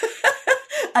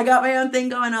 I got my own thing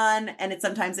going on, and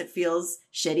sometimes it feels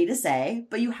shitty to say,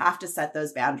 but you have to set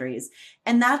those boundaries.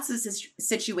 And that's a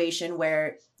situation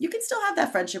where you can still have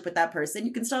that friendship with that person.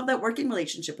 You can still have that working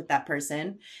relationship with that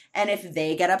person. And if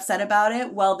they get upset about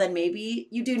it, well, then maybe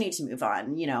you do need to move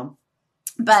on, you know.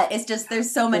 But it's just, there's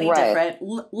so many different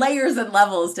layers and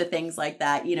levels to things like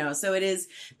that, you know. So it is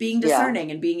being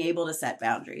discerning and being able to set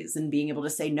boundaries and being able to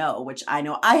say no, which I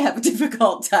know I have a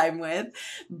difficult time with.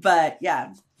 But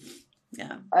yeah.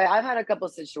 I've had a couple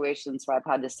of situations where I've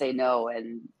had to say no,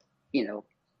 and, you know,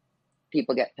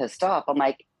 people get pissed off. I'm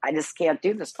like, I just can't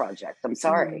do this project. I'm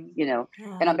sorry, you know,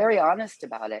 and I'm very honest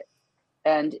about it.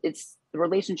 And it's the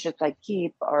relationships I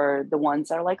keep are the ones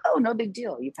that are like, oh, no big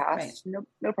deal. You passed,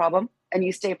 no problem. And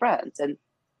you stay friends. And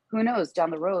who knows,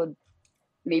 down the road,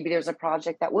 maybe there's a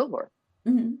project that will work.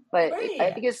 But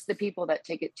I think it's the people that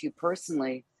take it too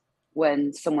personally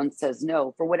when someone says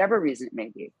no, for whatever reason it may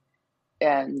be.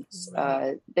 And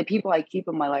the people I keep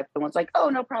in my life, the ones like, oh,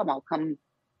 no problem, I'll come,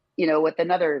 you know, with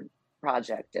another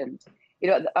project. And, you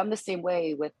know, I'm the same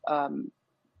way with the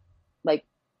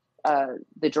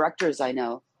directors I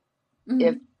know.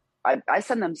 If I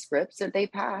send them scripts and they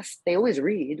pass, they always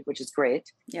read, which is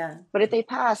great. Yeah. But if they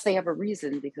pass, they have a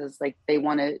reason, because like they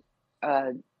want to,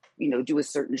 you know, do a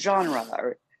certain genre,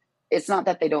 or it's not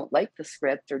that they don't like the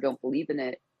script or don't believe in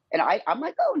it. And I'm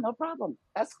like, oh, no problem.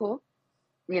 That's cool.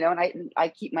 You know, and I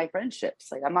keep my friendships.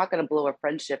 Like, I'm not going to blow a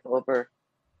friendship over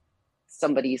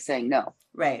somebody saying no.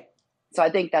 Right. So I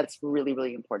think that's really,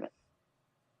 really important.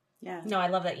 Yeah. No, I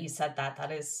love that you said that.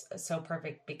 That is so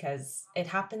perfect, because it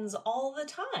happens all the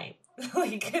time.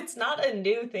 Like, it's not a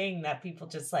new thing that people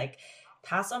just like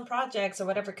pass on projects or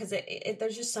whatever, because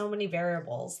there's just so many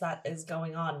variables that is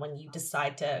going on when you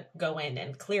decide to go in.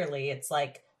 And clearly it's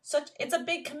like it's a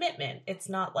big commitment. It's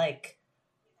not like,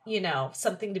 you know,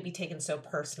 something to be taken so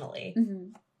personally.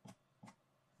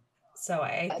 So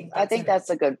I think that's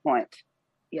a good point.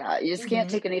 Yeah. You just can't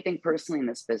take anything personally in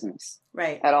this business.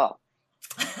 Right. At all.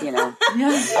 You know,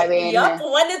 I mean,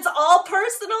 when it's all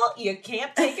personal, you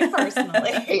can't take it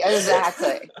personally.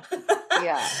 Exactly.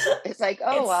 Yeah. It's like,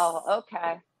 well,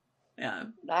 okay. Yeah.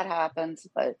 That happens.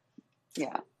 But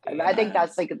yeah, I think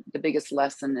that's like the biggest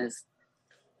lesson is,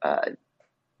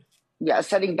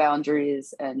 setting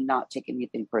boundaries and not taking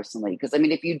anything personally. Because I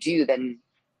mean, if you do, then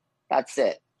that's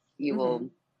it. You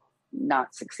will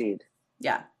not succeed.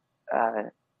 Yeah.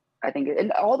 I think,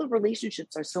 and all the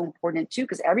relationships are so important too,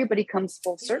 because everybody comes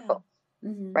full circle,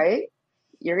 right?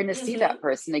 You're going to see that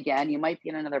person again. You might be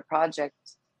in another project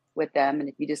with them. And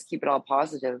if you just keep it all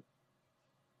positive,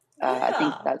 I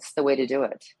think that's the way to do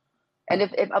it. And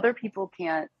if other people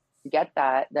can't get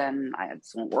that, then I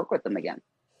just won't work with them again.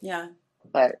 Yeah.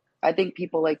 But I think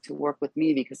people like to work with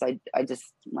me because I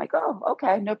just I'm like, oh,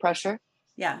 okay, no pressure.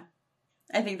 Yeah.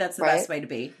 I think that's the best way to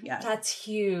be. Yeah. That's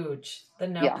huge. The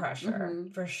no pressure,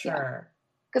 for sure.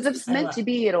 Because if it's meant to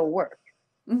be, it'll work.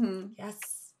 Yes.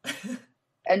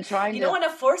 And trying you don't want to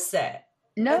force it.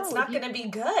 No. It's not going to be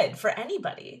good for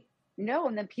anybody. No.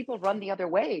 And then people run the other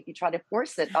way. If you try to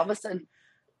force it, all of a sudden,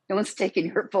 no one's taking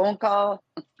your phone call.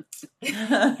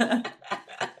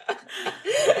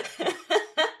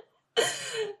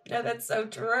 No, that's so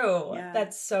true. Yeah.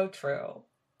 That's so true.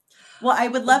 Well, I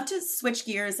would love to switch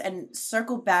gears and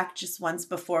circle back just once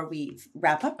before we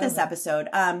wrap up this episode.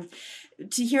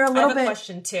 To hear a little bit. I have a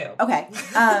question too. Okay.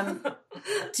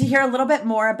 To hear a little bit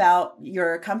more about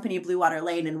your company, Blue Water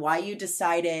Lane, and why you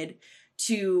decided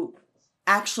to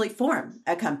actually form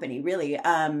a company, really.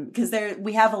 Because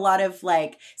we have a lot of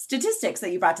like statistics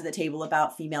that you brought to the table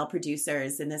about female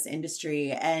producers in this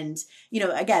industry. And, you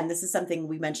know, again, this is something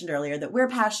we mentioned earlier that we're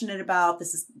passionate about.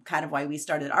 This is kind of why we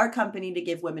started our company, to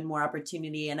give women more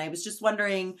opportunity. And I was just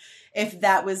wondering if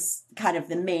that was kind of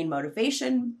the main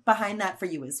motivation behind that for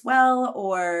you as well,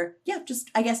 or just,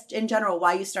 I guess in general,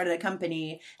 why you started a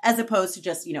company as opposed to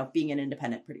just, you know, being an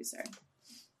independent producer.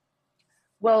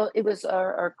 Well, it was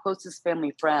our closest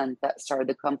family friend that started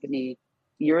the company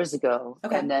years ago.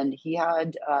 Okay. And then he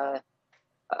had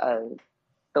the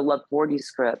Love 40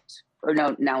 script, or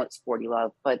no, now it's 40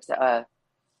 Love, but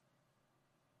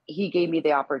he gave me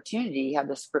the opportunity. He had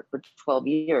the script for 12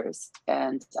 years.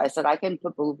 And I said, I can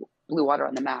put Blue Water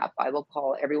on the map. I will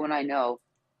call everyone I know,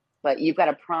 but you've got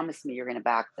to promise me you're going to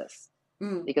back this.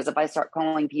 Because if I start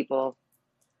calling people,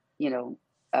 you know,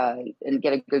 and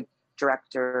get a good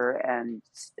director and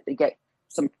get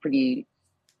some pretty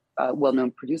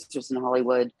well-known producers in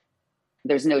Hollywood,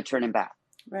 there's no turning back.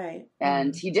 Right.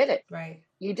 And he did it. Right.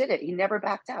 He did it. He never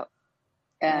backed out.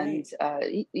 And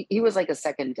he was like a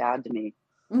second dad to me.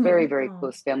 Very, very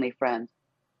close family friend.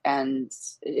 And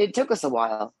it took us a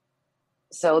while.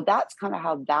 So that's kind of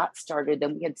how that started.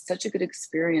 Then we had such a good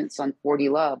experience on 40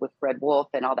 Love with Fred Wolf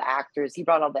and all the actors. He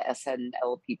brought all the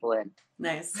SNL people in.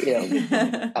 Nice.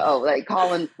 Like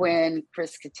Colin Quinn,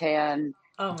 Chris Kattan.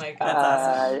 Oh my God. That's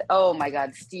awesome. Oh my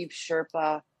God, Steve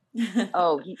Sherpa.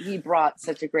 He brought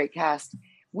such a great cast.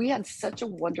 We had such a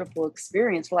wonderful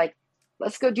experience. We're like,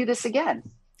 let's go do this again.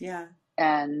 Yeah.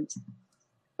 And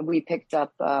we picked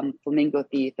up Flamingo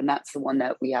Thief, and that's the one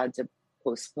that we had to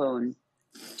postpone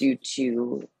due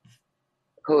to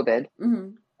COVID.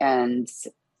 Mm-hmm. And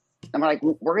I'm like,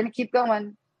 we're going to keep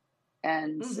going.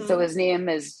 And so his name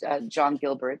is John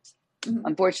Gilbert. Mm-hmm.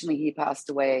 Unfortunately, he passed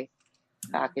away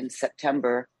back in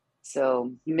September.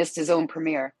 So he missed his own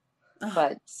premiere,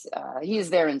 but he's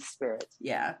there in spirit.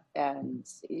 Yeah. And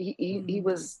he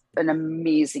was an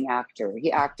amazing actor.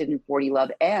 He acted in 40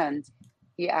 Love, and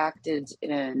he acted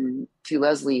in To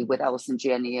Leslie with Allison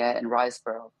Janney and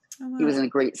Riseborough. Oh, wow. He was in a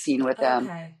great scene with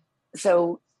them.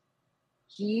 So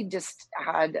he just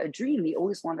had a dream. He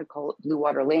always wanted to call it Blue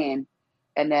Water Lane.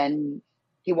 And then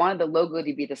he wanted the logo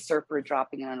to be the surfer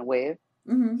dropping in on a wave.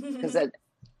 Because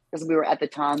we were, at the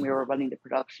time, we were running the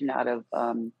production out of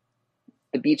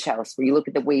the beach house, where you look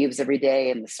at the waves every day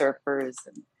and the surfers.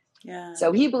 And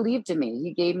so he believed in me.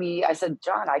 He gave me, I said,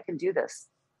 John, I can do this.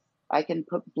 I can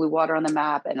put Blue Water on the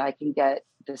map, and I can get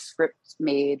the script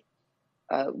made.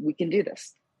 We can do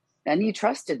this. And he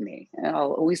trusted me, and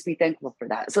I'll always be thankful for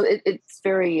that. So it's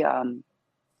very,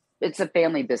 it's a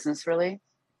family business, really.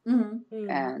 Mm-hmm.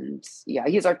 And yeah,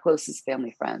 he's our closest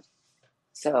family friend.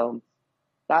 So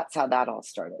that's how that all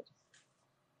started.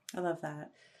 I love that.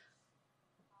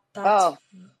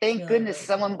 Thank goodness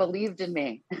someone believed in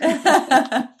me.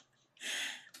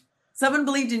 Someone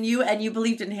believed in you, and you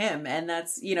believed in him. And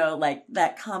that's, like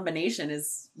that combination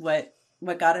is what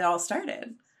got it all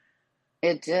started.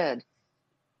 It did.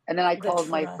 And then I called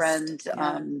my friend,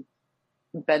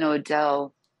 Ben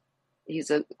O'Dell. He's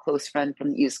a close friend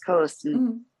from the East Coast.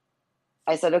 And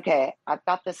I said, okay, I've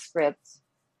got the script.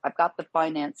 I've got the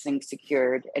financing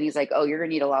secured. And he's like, oh, you're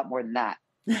going to need a lot more than that.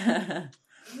 I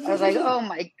was like, oh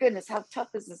my goodness, how tough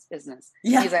is this business?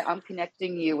 Yeah. He's like, I'm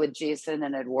connecting you with Jason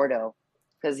and Eduardo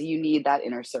because you need that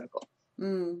inner circle.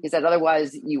 He said,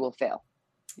 otherwise you will fail.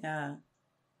 Yeah.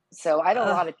 So I had a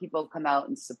lot of people come out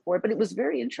and support, but it was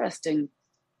very interesting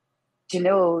to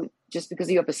know, just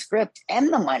because you have a script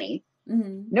and the money,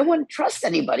 no one trusts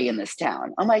anybody in this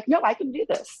town. I'm like, no, I can do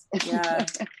this. Yeah.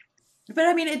 But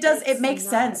I mean, it makes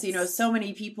sense. So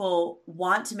many people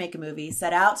want to make a movie,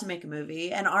 set out to make a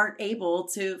movie, and aren't able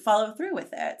to follow through with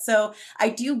it. So I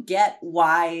do get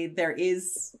why there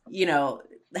is,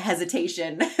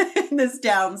 hesitation in this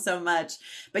town so much.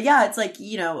 But yeah, it's like,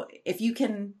 if you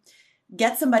can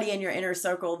get somebody in your inner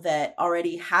circle that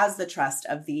already has the trust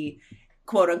of the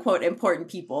quote unquote important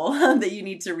people that you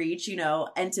need to reach,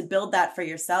 and to build that for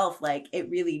yourself, like it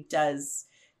really does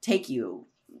take you,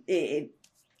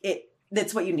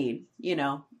 that's what you need,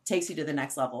 takes you to the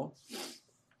next level.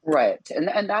 Right.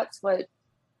 And that's what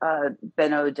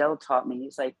Ben O'Dell taught me.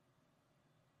 He's like,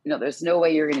 there's no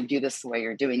way you're going to do this the way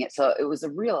you're doing it. So it was a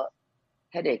real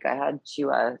headache. I had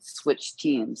to switch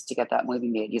teams to get that movie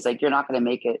made. He's like, you're not going to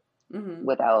make it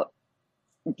without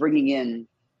bringing in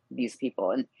these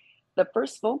people. And the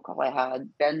first phone call I had,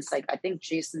 Ben's like, I think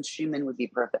Jason Schumann would be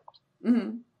perfect.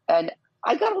 And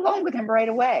I got along with him right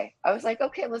away. I was like,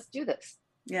 okay, let's do this.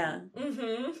 Yeah.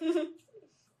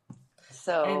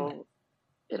 So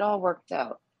it all worked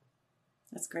out.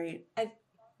 That's great.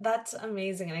 That's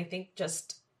amazing. And I think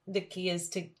just the key is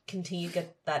to continue to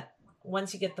get that,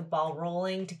 once you get the ball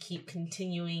rolling, to keep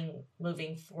continuing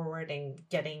moving forward and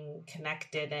getting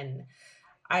connected. And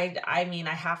I mean,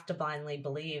 I have to blindly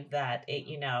believe that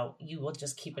you will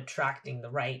just keep attracting the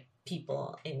right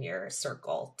people in your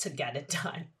circle to get it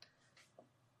done.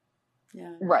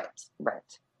 Yeah. Right.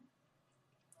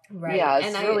 Yeah,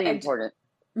 it's really important.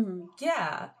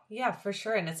 Yeah, for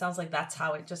sure. And it sounds like that's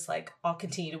how it just like all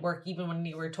continued to work, even when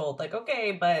you were told like,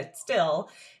 okay, but still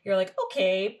you're like,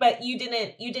 okay, but you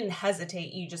didn't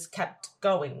hesitate. You just kept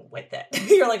going with it.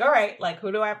 You're like, all right, like,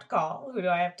 who do I have to call? Who do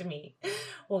I have to meet?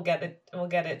 We'll get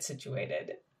it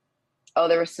situated. Oh,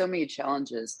 there were so many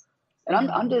challenges, and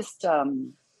I'm just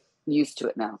used to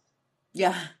it now.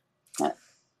 Yeah.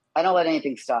 I don't let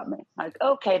anything stop me. Like,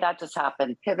 okay, that just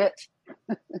happened. Pivot.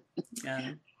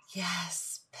 Yeah.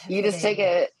 Yes. Pivoting. You just take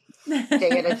it day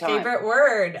at a time.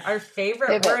 Our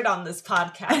favorite word on this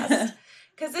podcast.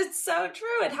 Because it's so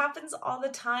true. It happens all the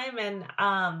time. And,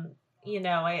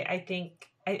 I think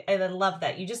I love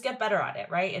that. You just get better at it,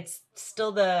 right? It's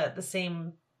still the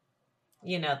same,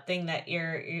 thing that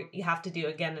you have to do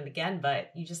again and again,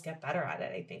 but you just get better at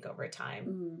it, I think, over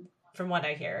time. from what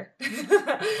I hear.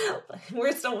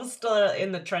 We're still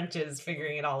in the trenches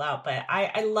figuring it all out, but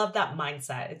I love that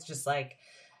mindset. It's just like,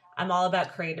 I'm all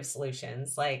about creative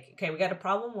solutions. Like, okay, we got a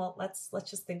problem. Well, let's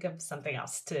just think of something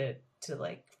else to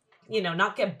like, you know,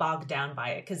 not get bogged down by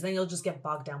it, because then you'll just get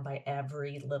bogged down by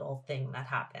every little thing that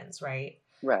happens, right?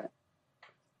 Right.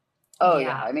 Oh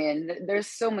yeah. I mean, there's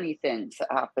so many things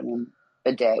that happen in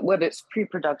a day, whether it's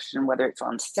pre-production, whether it's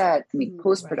on set. I mean,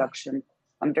 post-production. Right.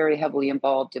 I'm very heavily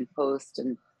involved in post,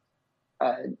 and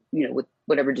you know, with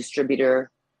whatever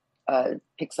distributor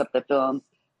picks up the film,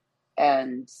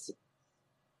 and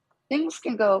things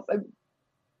can go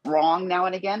wrong now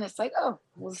and again. It's like, oh,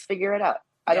 we'll just figure it out.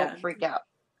 I don't freak out.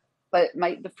 But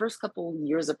the first couple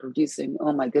years of producing,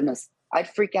 oh my goodness, I'd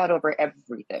freak out over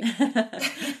everything.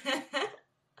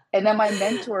 And then my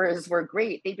mentors were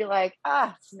great. They'd be like,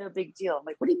 it's no big deal. I'm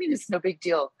like, what do you mean it's no big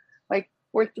deal? Like,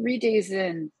 we're 3 days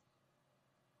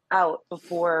out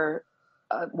before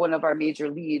one of our major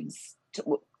leads,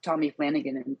 Tommy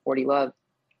Flanagan in 40 Love,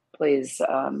 plays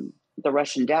the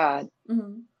Russian dad.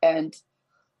 Mm-hmm. And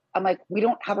I'm like, we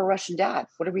don't have a Russian dad.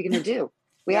 What are we going to do?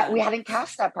 We hadn't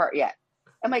cast that part yet.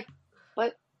 I'm like,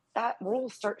 but that role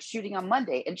starts shooting on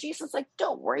Monday. And Jason's like,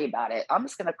 don't worry about it. I'm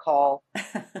just going to call,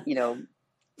 you know,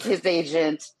 his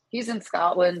agent. He's in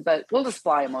Scotland, but we'll just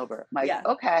fly him over. I'm like,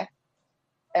 okay.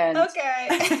 And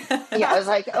I was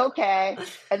like, okay.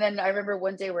 And then I remember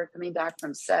one day we're coming back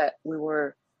from set. We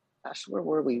were, where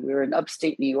were we? We were in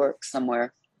upstate New York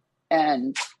somewhere.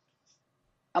 And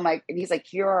I'm like, and he's like,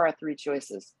 here are our 3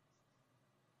 choices.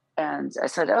 And I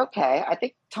said, okay, I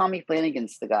think Tommy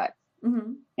Flanagan's the guy.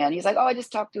 Mm-hmm. And he's like, oh, I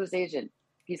just talked to his agent.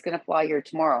 He's going to fly here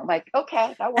tomorrow. I'm like,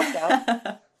 okay, that worked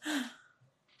out.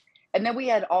 And then we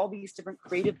had all these different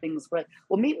creative things where,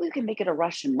 well, maybe we can make it a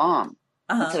Russian mom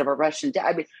instead of a Russian dad.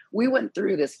 I mean, we went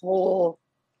through this whole,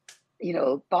 you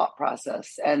know, thought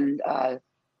process. And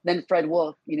then Fred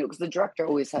Wolf, you know, because the director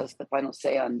always has the final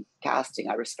say on casting.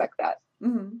 I respect that.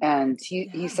 Mm-hmm. And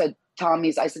he said,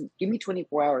 I said, give me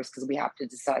 24 hours because we have to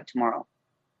decide tomorrow.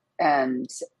 And,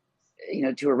 you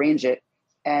know, to arrange it.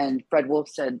 And Fred Wolf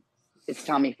said, it's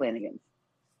Tommy Flanagan.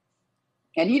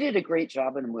 And he did a great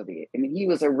job in the movie. I mean, he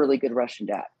was a really good Russian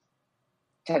dad,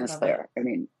 tennis player. I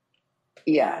mean,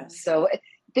 so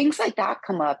things like that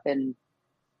come up. And,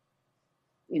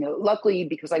 you know, luckily,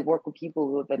 because I work with people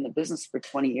who have been in the business for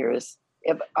 20 years,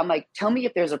 if I'm like, tell me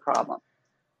if there's a problem.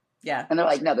 Yeah. And they're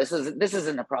like, no, this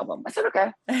isn't a problem. I said,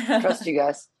 okay, trust you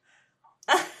guys.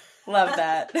 Love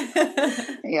that.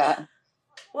 Yeah.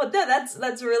 Well,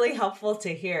 that's really helpful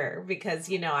to hear, because,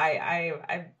 you know,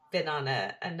 I've been on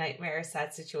a nightmare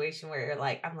sad situation where you're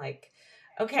like, I'm like,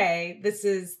 okay, this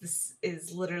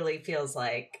is literally feels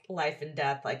like life and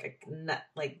death,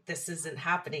 like this isn't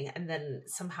happening. And then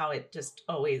somehow it just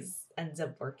always ends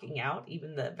up working out,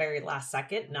 even the very last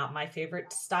second. Not my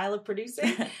favorite style of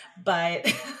producing,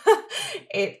 but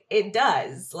it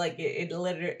does. Like it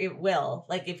literally, it will.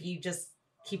 Like if you just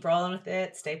keep rolling with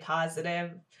it, stay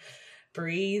positive,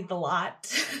 breathe a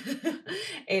lot,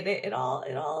 it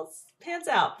all pans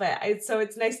out. But so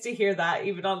it's nice to hear that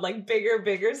even on like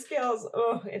bigger scales.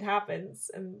 Oh, it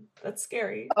happens, and that's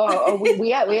scary. We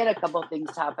had a couple of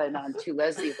things happen on To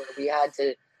Leslie where we had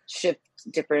to shift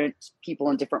different people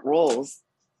in different roles,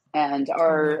 and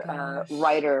our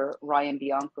writer Ryan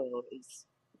Bianco is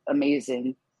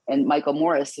amazing, and Michael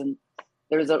Morris, and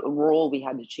there's a role we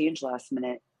had to change last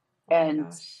minute,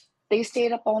 and they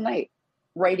stayed up all night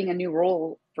writing a new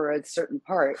role for a certain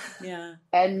part. Yeah.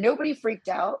 And nobody freaked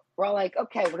out. We're all like,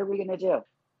 okay, what are we going to do?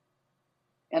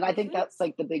 And I think that's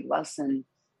like the big lesson,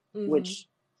 which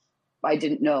I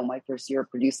didn't know my first year of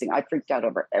producing. I freaked out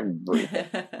over everything.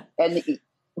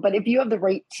 But if you have the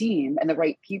right team and the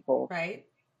right people, right,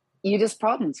 you just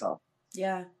problem solve.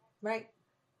 Yeah. Right.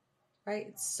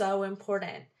 It's so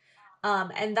important.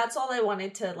 And that's all I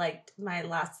wanted to, like, my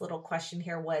last little question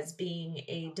here was, being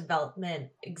a development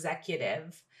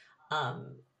executive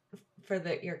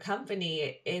for your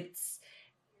company, it's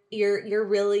you're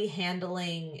really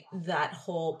handling that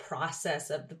whole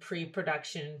process of the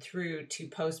pre-production through to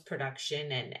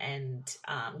post-production and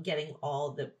getting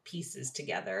all the pieces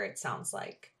together. It sounds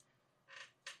like,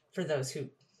 for those who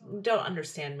don't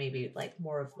understand maybe like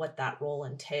more of what that role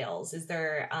entails, is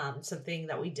there something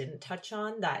that we didn't touch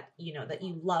on that, you know, that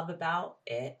you love about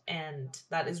it and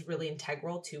that is really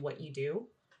integral to what you do?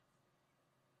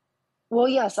 Well,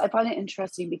 yes, I find it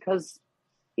interesting because,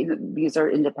 you know, these are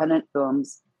independent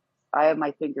films. I have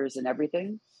my fingers in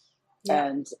everything. Yeah.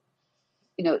 And,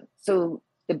 you know, so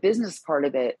the business part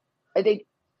of it, I think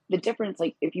the difference,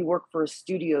 like if you work for a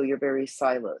studio, you're very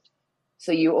siloed.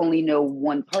 So you only know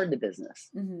one part of the business.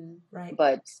 Right.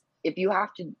 But if you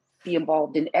have to be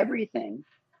involved in everything,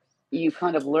 you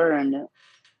kind of learn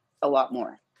a lot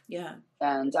more. Yeah.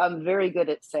 And I'm very good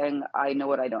at saying, I know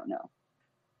what I don't know.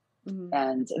 Mm-hmm.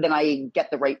 And then I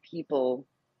get the right people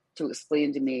to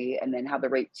explain to me and then have the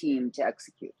right team to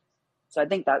execute. So I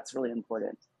think that's really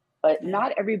important. But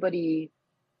not everybody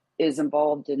is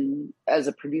involved in as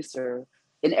a producer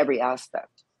in every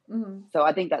aspect. Mm-hmm. So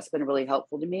I think that's been really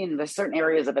helpful to me. And there's certain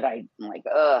areas of it I'm like,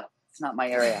 it's not my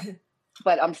area.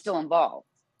 But I'm still involved.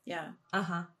 Yeah.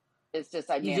 Uh-huh. It's just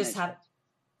you just have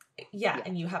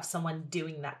and you have someone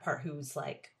doing that part who's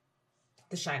like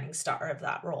the shining star of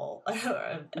that role,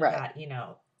 of that, you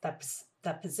know,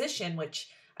 that position, which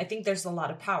I think there's a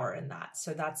lot of power in that.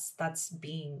 So that's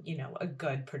being, you know, a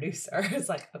good producer. It's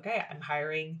like, okay, I'm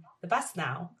hiring the best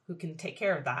now who can take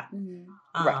care of that.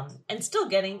 Mm-hmm. And still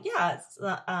getting,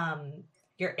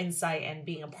 your insight and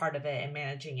being a part of it and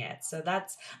managing it. So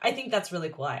I think that's really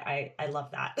cool. I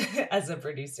love that as a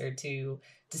producer to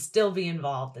still be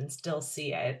involved and still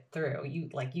see it through. You,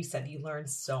 like you said, you learn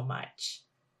so much.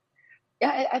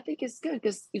 Yeah, I think it's good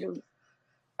because, you know,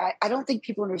 I don't think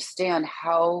people understand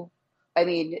how, I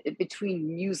mean, between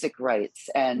music rights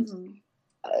and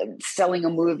selling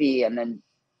a movie and then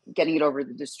getting it over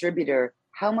the distributor,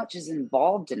 how much is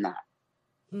involved in that?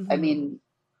 Mm-hmm. I mean,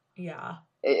 yeah,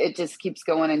 it just keeps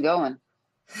going and going.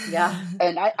 Yeah.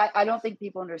 And I don't think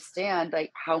people understand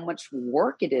like how much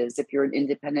work it is if you're an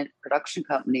independent production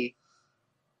company.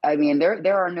 I mean,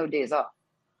 there are no days off,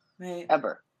 right?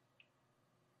 Ever.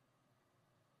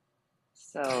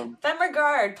 So, Femme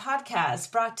Regard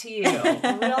podcast brought to you.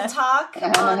 Real talk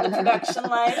on the production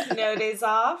life, no days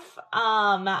off.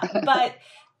 But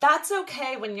that's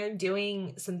okay when you're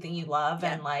doing something you love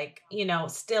and like, you know,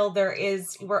 still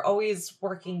we're always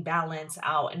working balance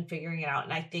out and figuring it out.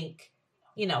 And I think,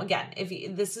 you know, again,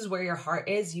 this is where your heart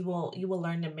is, you will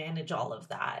learn to manage all of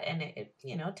that. And it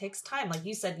you know, takes time. Like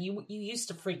you said, you used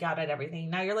to freak out at everything.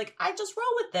 Now you're like, I just roll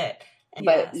with it.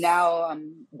 But now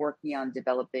I'm working on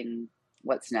developing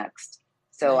what's next.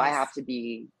 So I have to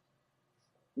be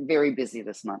very busy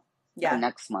this month. Yeah.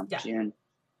 Next month, June.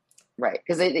 Right.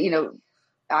 Because, you know,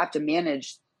 I have to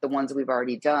manage the ones that we've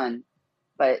already done.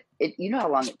 But you know how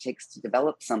long it takes to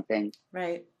develop something.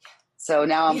 Right. So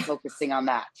now I'm focusing on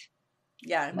that.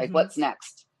 Yeah. Like what's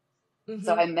next? Mm-hmm.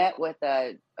 So I met with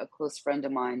a close friend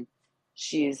of mine.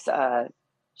 She's a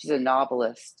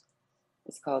novelist.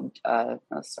 It's called,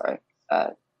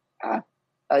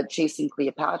 Chasing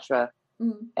Cleopatra.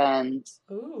 Mm-hmm. And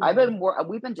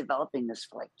we've been developing this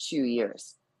for like 2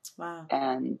 years. Wow.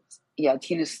 And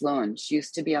Tina Sloan, she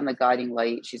used to be on The Guiding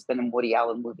Light. She's been in Woody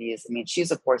Allen movies. I mean, she's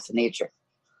a force of nature.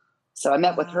 So I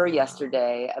met with her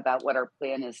yesterday about what our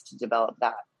plan is to develop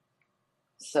that.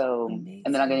 So, amazing.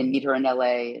 And then I'm going to meet her in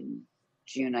LA in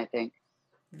June, I think.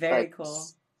 Very cool.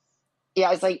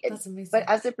 Yeah, it's like, that's amazing. But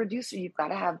as a producer, you've got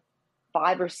to have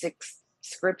 5 or 6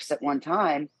 scripts at one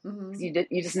time. Mm-hmm.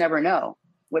 You just never know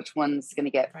which one's going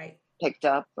to get picked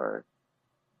up or.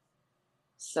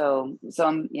 So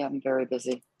I'm very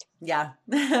busy. Yeah,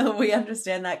 we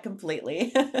understand that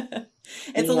completely.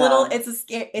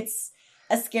 It's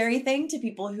a scary thing to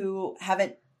people who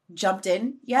haven't jumped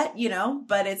in yet, you know,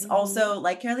 but it's also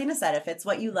like Carolina said, if it's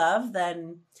what you love,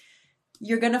 then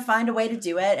you're going to find a way to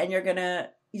do it and you're going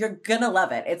to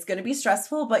love it. It's going to be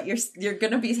stressful, but you're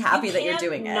going to be happy that you're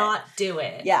doing it. Not do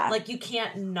it. Yeah. Like you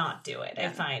can't not do it. Yeah. I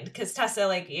find because Tessa,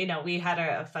 like, you know, we had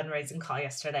a fundraising call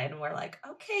yesterday and we're like,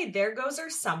 okay, there goes our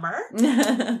summer.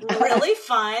 Really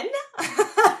fun,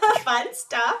 fun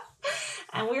stuff.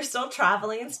 And we're still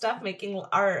traveling and stuff,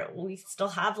 we still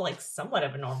have like somewhat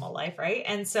of a normal life. Right.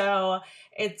 And so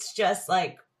it's just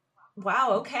like,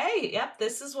 wow, okay, yep,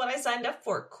 this is what I signed up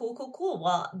for. Cool.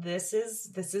 Well, this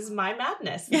is my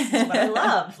madness. This is what I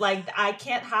love. Like, I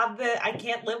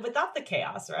can't live without the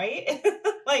chaos, right?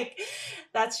 Like,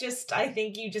 that's just, I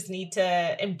think you just need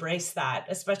to embrace that,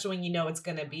 especially when you know it's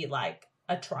going to be like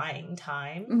a trying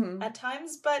time at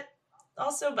times. But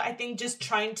also, I think just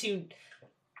trying to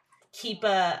keep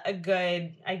a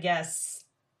good, I guess,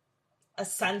 a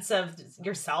sense of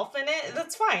yourself in it,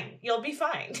 that's fine. You'll be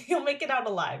fine. You'll make it out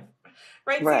alive.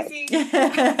 Right. Cece?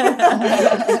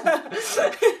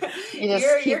 You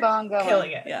just keep on going.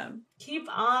 Killing it. Yeah. Keep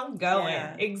on going.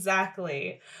 Yeah.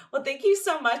 Exactly. Well, thank you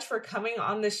so much for coming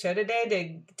on the show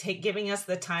today giving us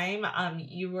the time.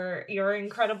 You're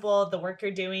incredible. The work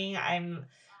you're doing.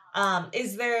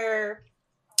 Is there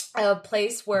a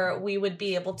place where we would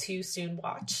be able to soon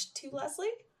watch To Leslie?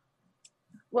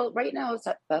 Well, right now it's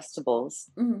at festivals.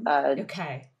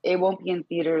 Okay. It won't be in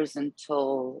theaters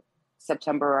until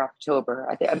September or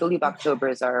October. I believe October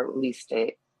is our release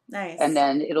date. Nice. And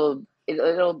then it'll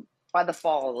by the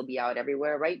fall, it'll be out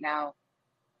everywhere. Right now,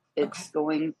 it's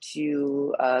going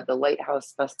to the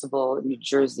Lighthouse Festival in New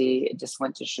Jersey. It just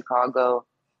went to Chicago.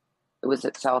 It was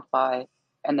at South by.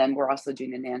 And then we're also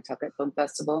doing the Nantucket Film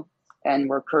Festival. And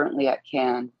we're currently at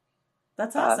Cannes.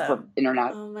 That's awesome.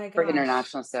 For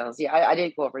international sales. Yeah, I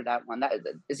didn't go over that one.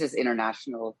 This is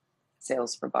international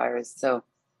sales for buyers. So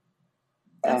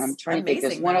I'm trying to think.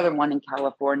 There's one other one in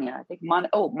California. I think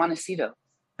Montecito. Okay.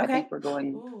 I think we're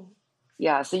going. Ooh.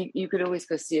 Yeah, so you could always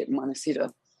go see it in Montecito.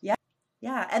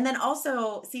 Yeah. And then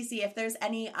also, Cece, if there's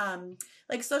any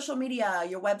like social media,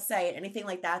 your website, anything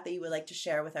like that you would like to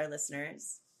share with our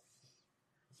listeners.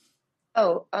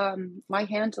 Oh, my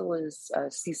handle is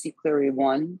Cece Cleary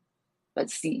 1.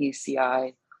 That's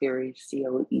CECI Cleary,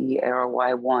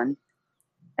 CLEARY 1.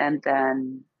 And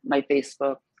then my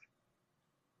Facebook.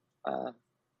 I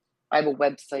have a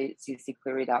website,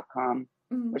 ccecleary.com,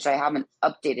 which I haven't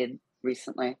updated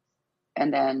recently.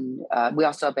 And then we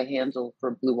also have a handle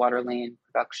for Blue Water Lane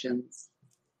Productions.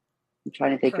 I'm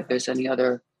trying to think if there's any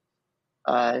other.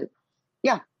 Perfect.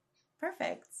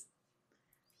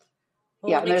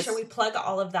 We'll make sure we plug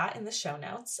all of that in the show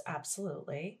notes.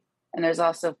 Absolutely. And there's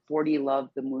also 40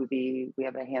 Love the movie. We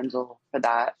have a handle for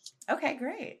that. Okay,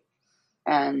 great.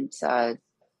 And and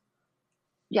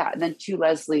then To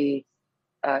Leslie,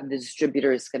 the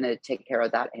distributor, is going to take care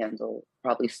of that handle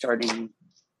probably starting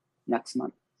next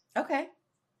month. Okay.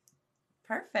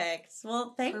 Perfect.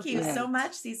 Well, thank you so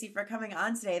much, Cece, for coming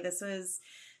on today. This was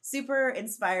super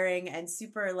inspiring and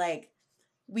super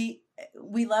we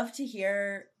love to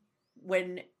hear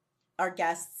when our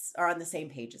guests are on the same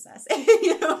page as us.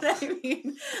 You know what I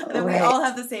mean? That we all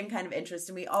have the same kind of interest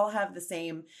and we all have the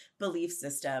same belief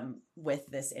system with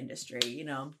this industry, you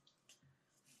know?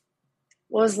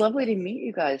 Well, it was lovely to meet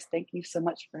you guys. Thank you so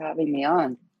much for having me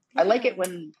on. Yeah. I like it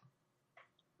when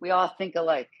we all think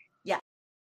alike. Yeah.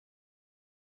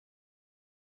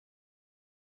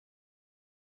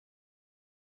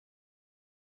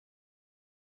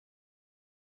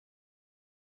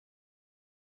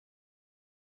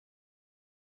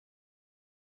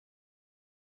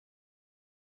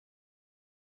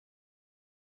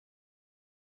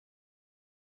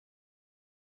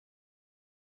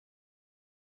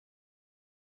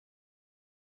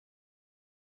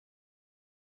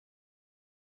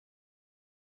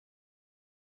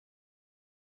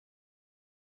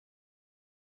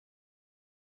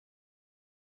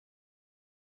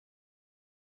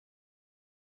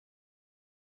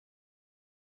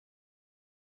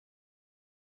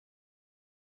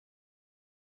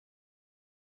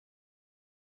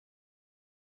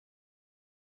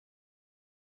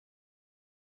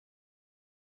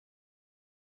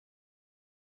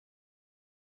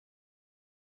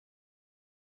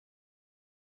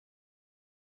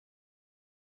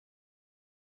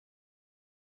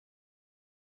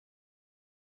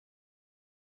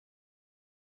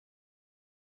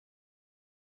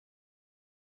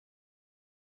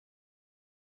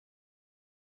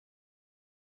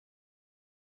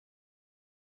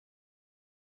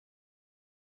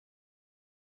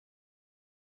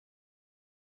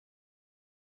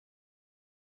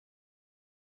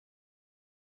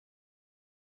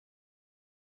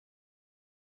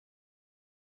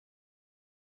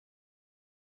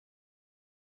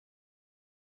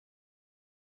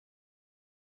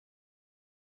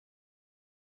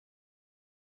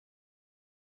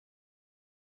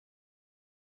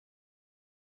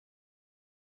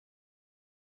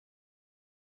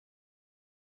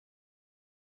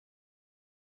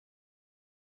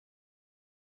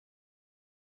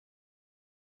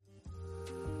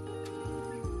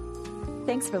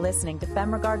 Thanks for listening to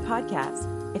FemRegard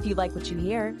Podcast. If you like what you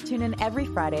hear, tune in every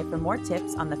Friday for more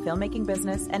tips on the filmmaking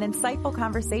business and insightful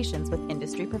conversations with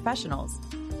industry professionals.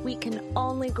 We can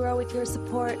only grow with your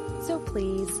support, so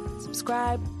please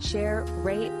subscribe, share,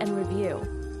 rate, and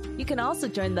review. You can also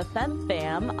join the Fem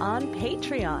Fam on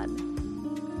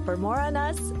Patreon. For more on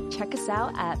us, check us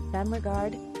out at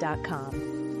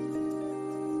femregard.com.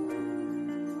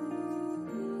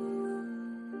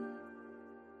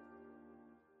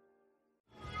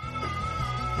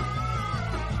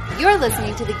 You're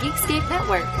listening to the Geekscape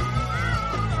Network.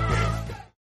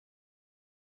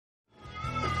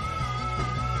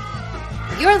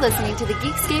 You're listening to the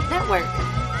Geekscape Network.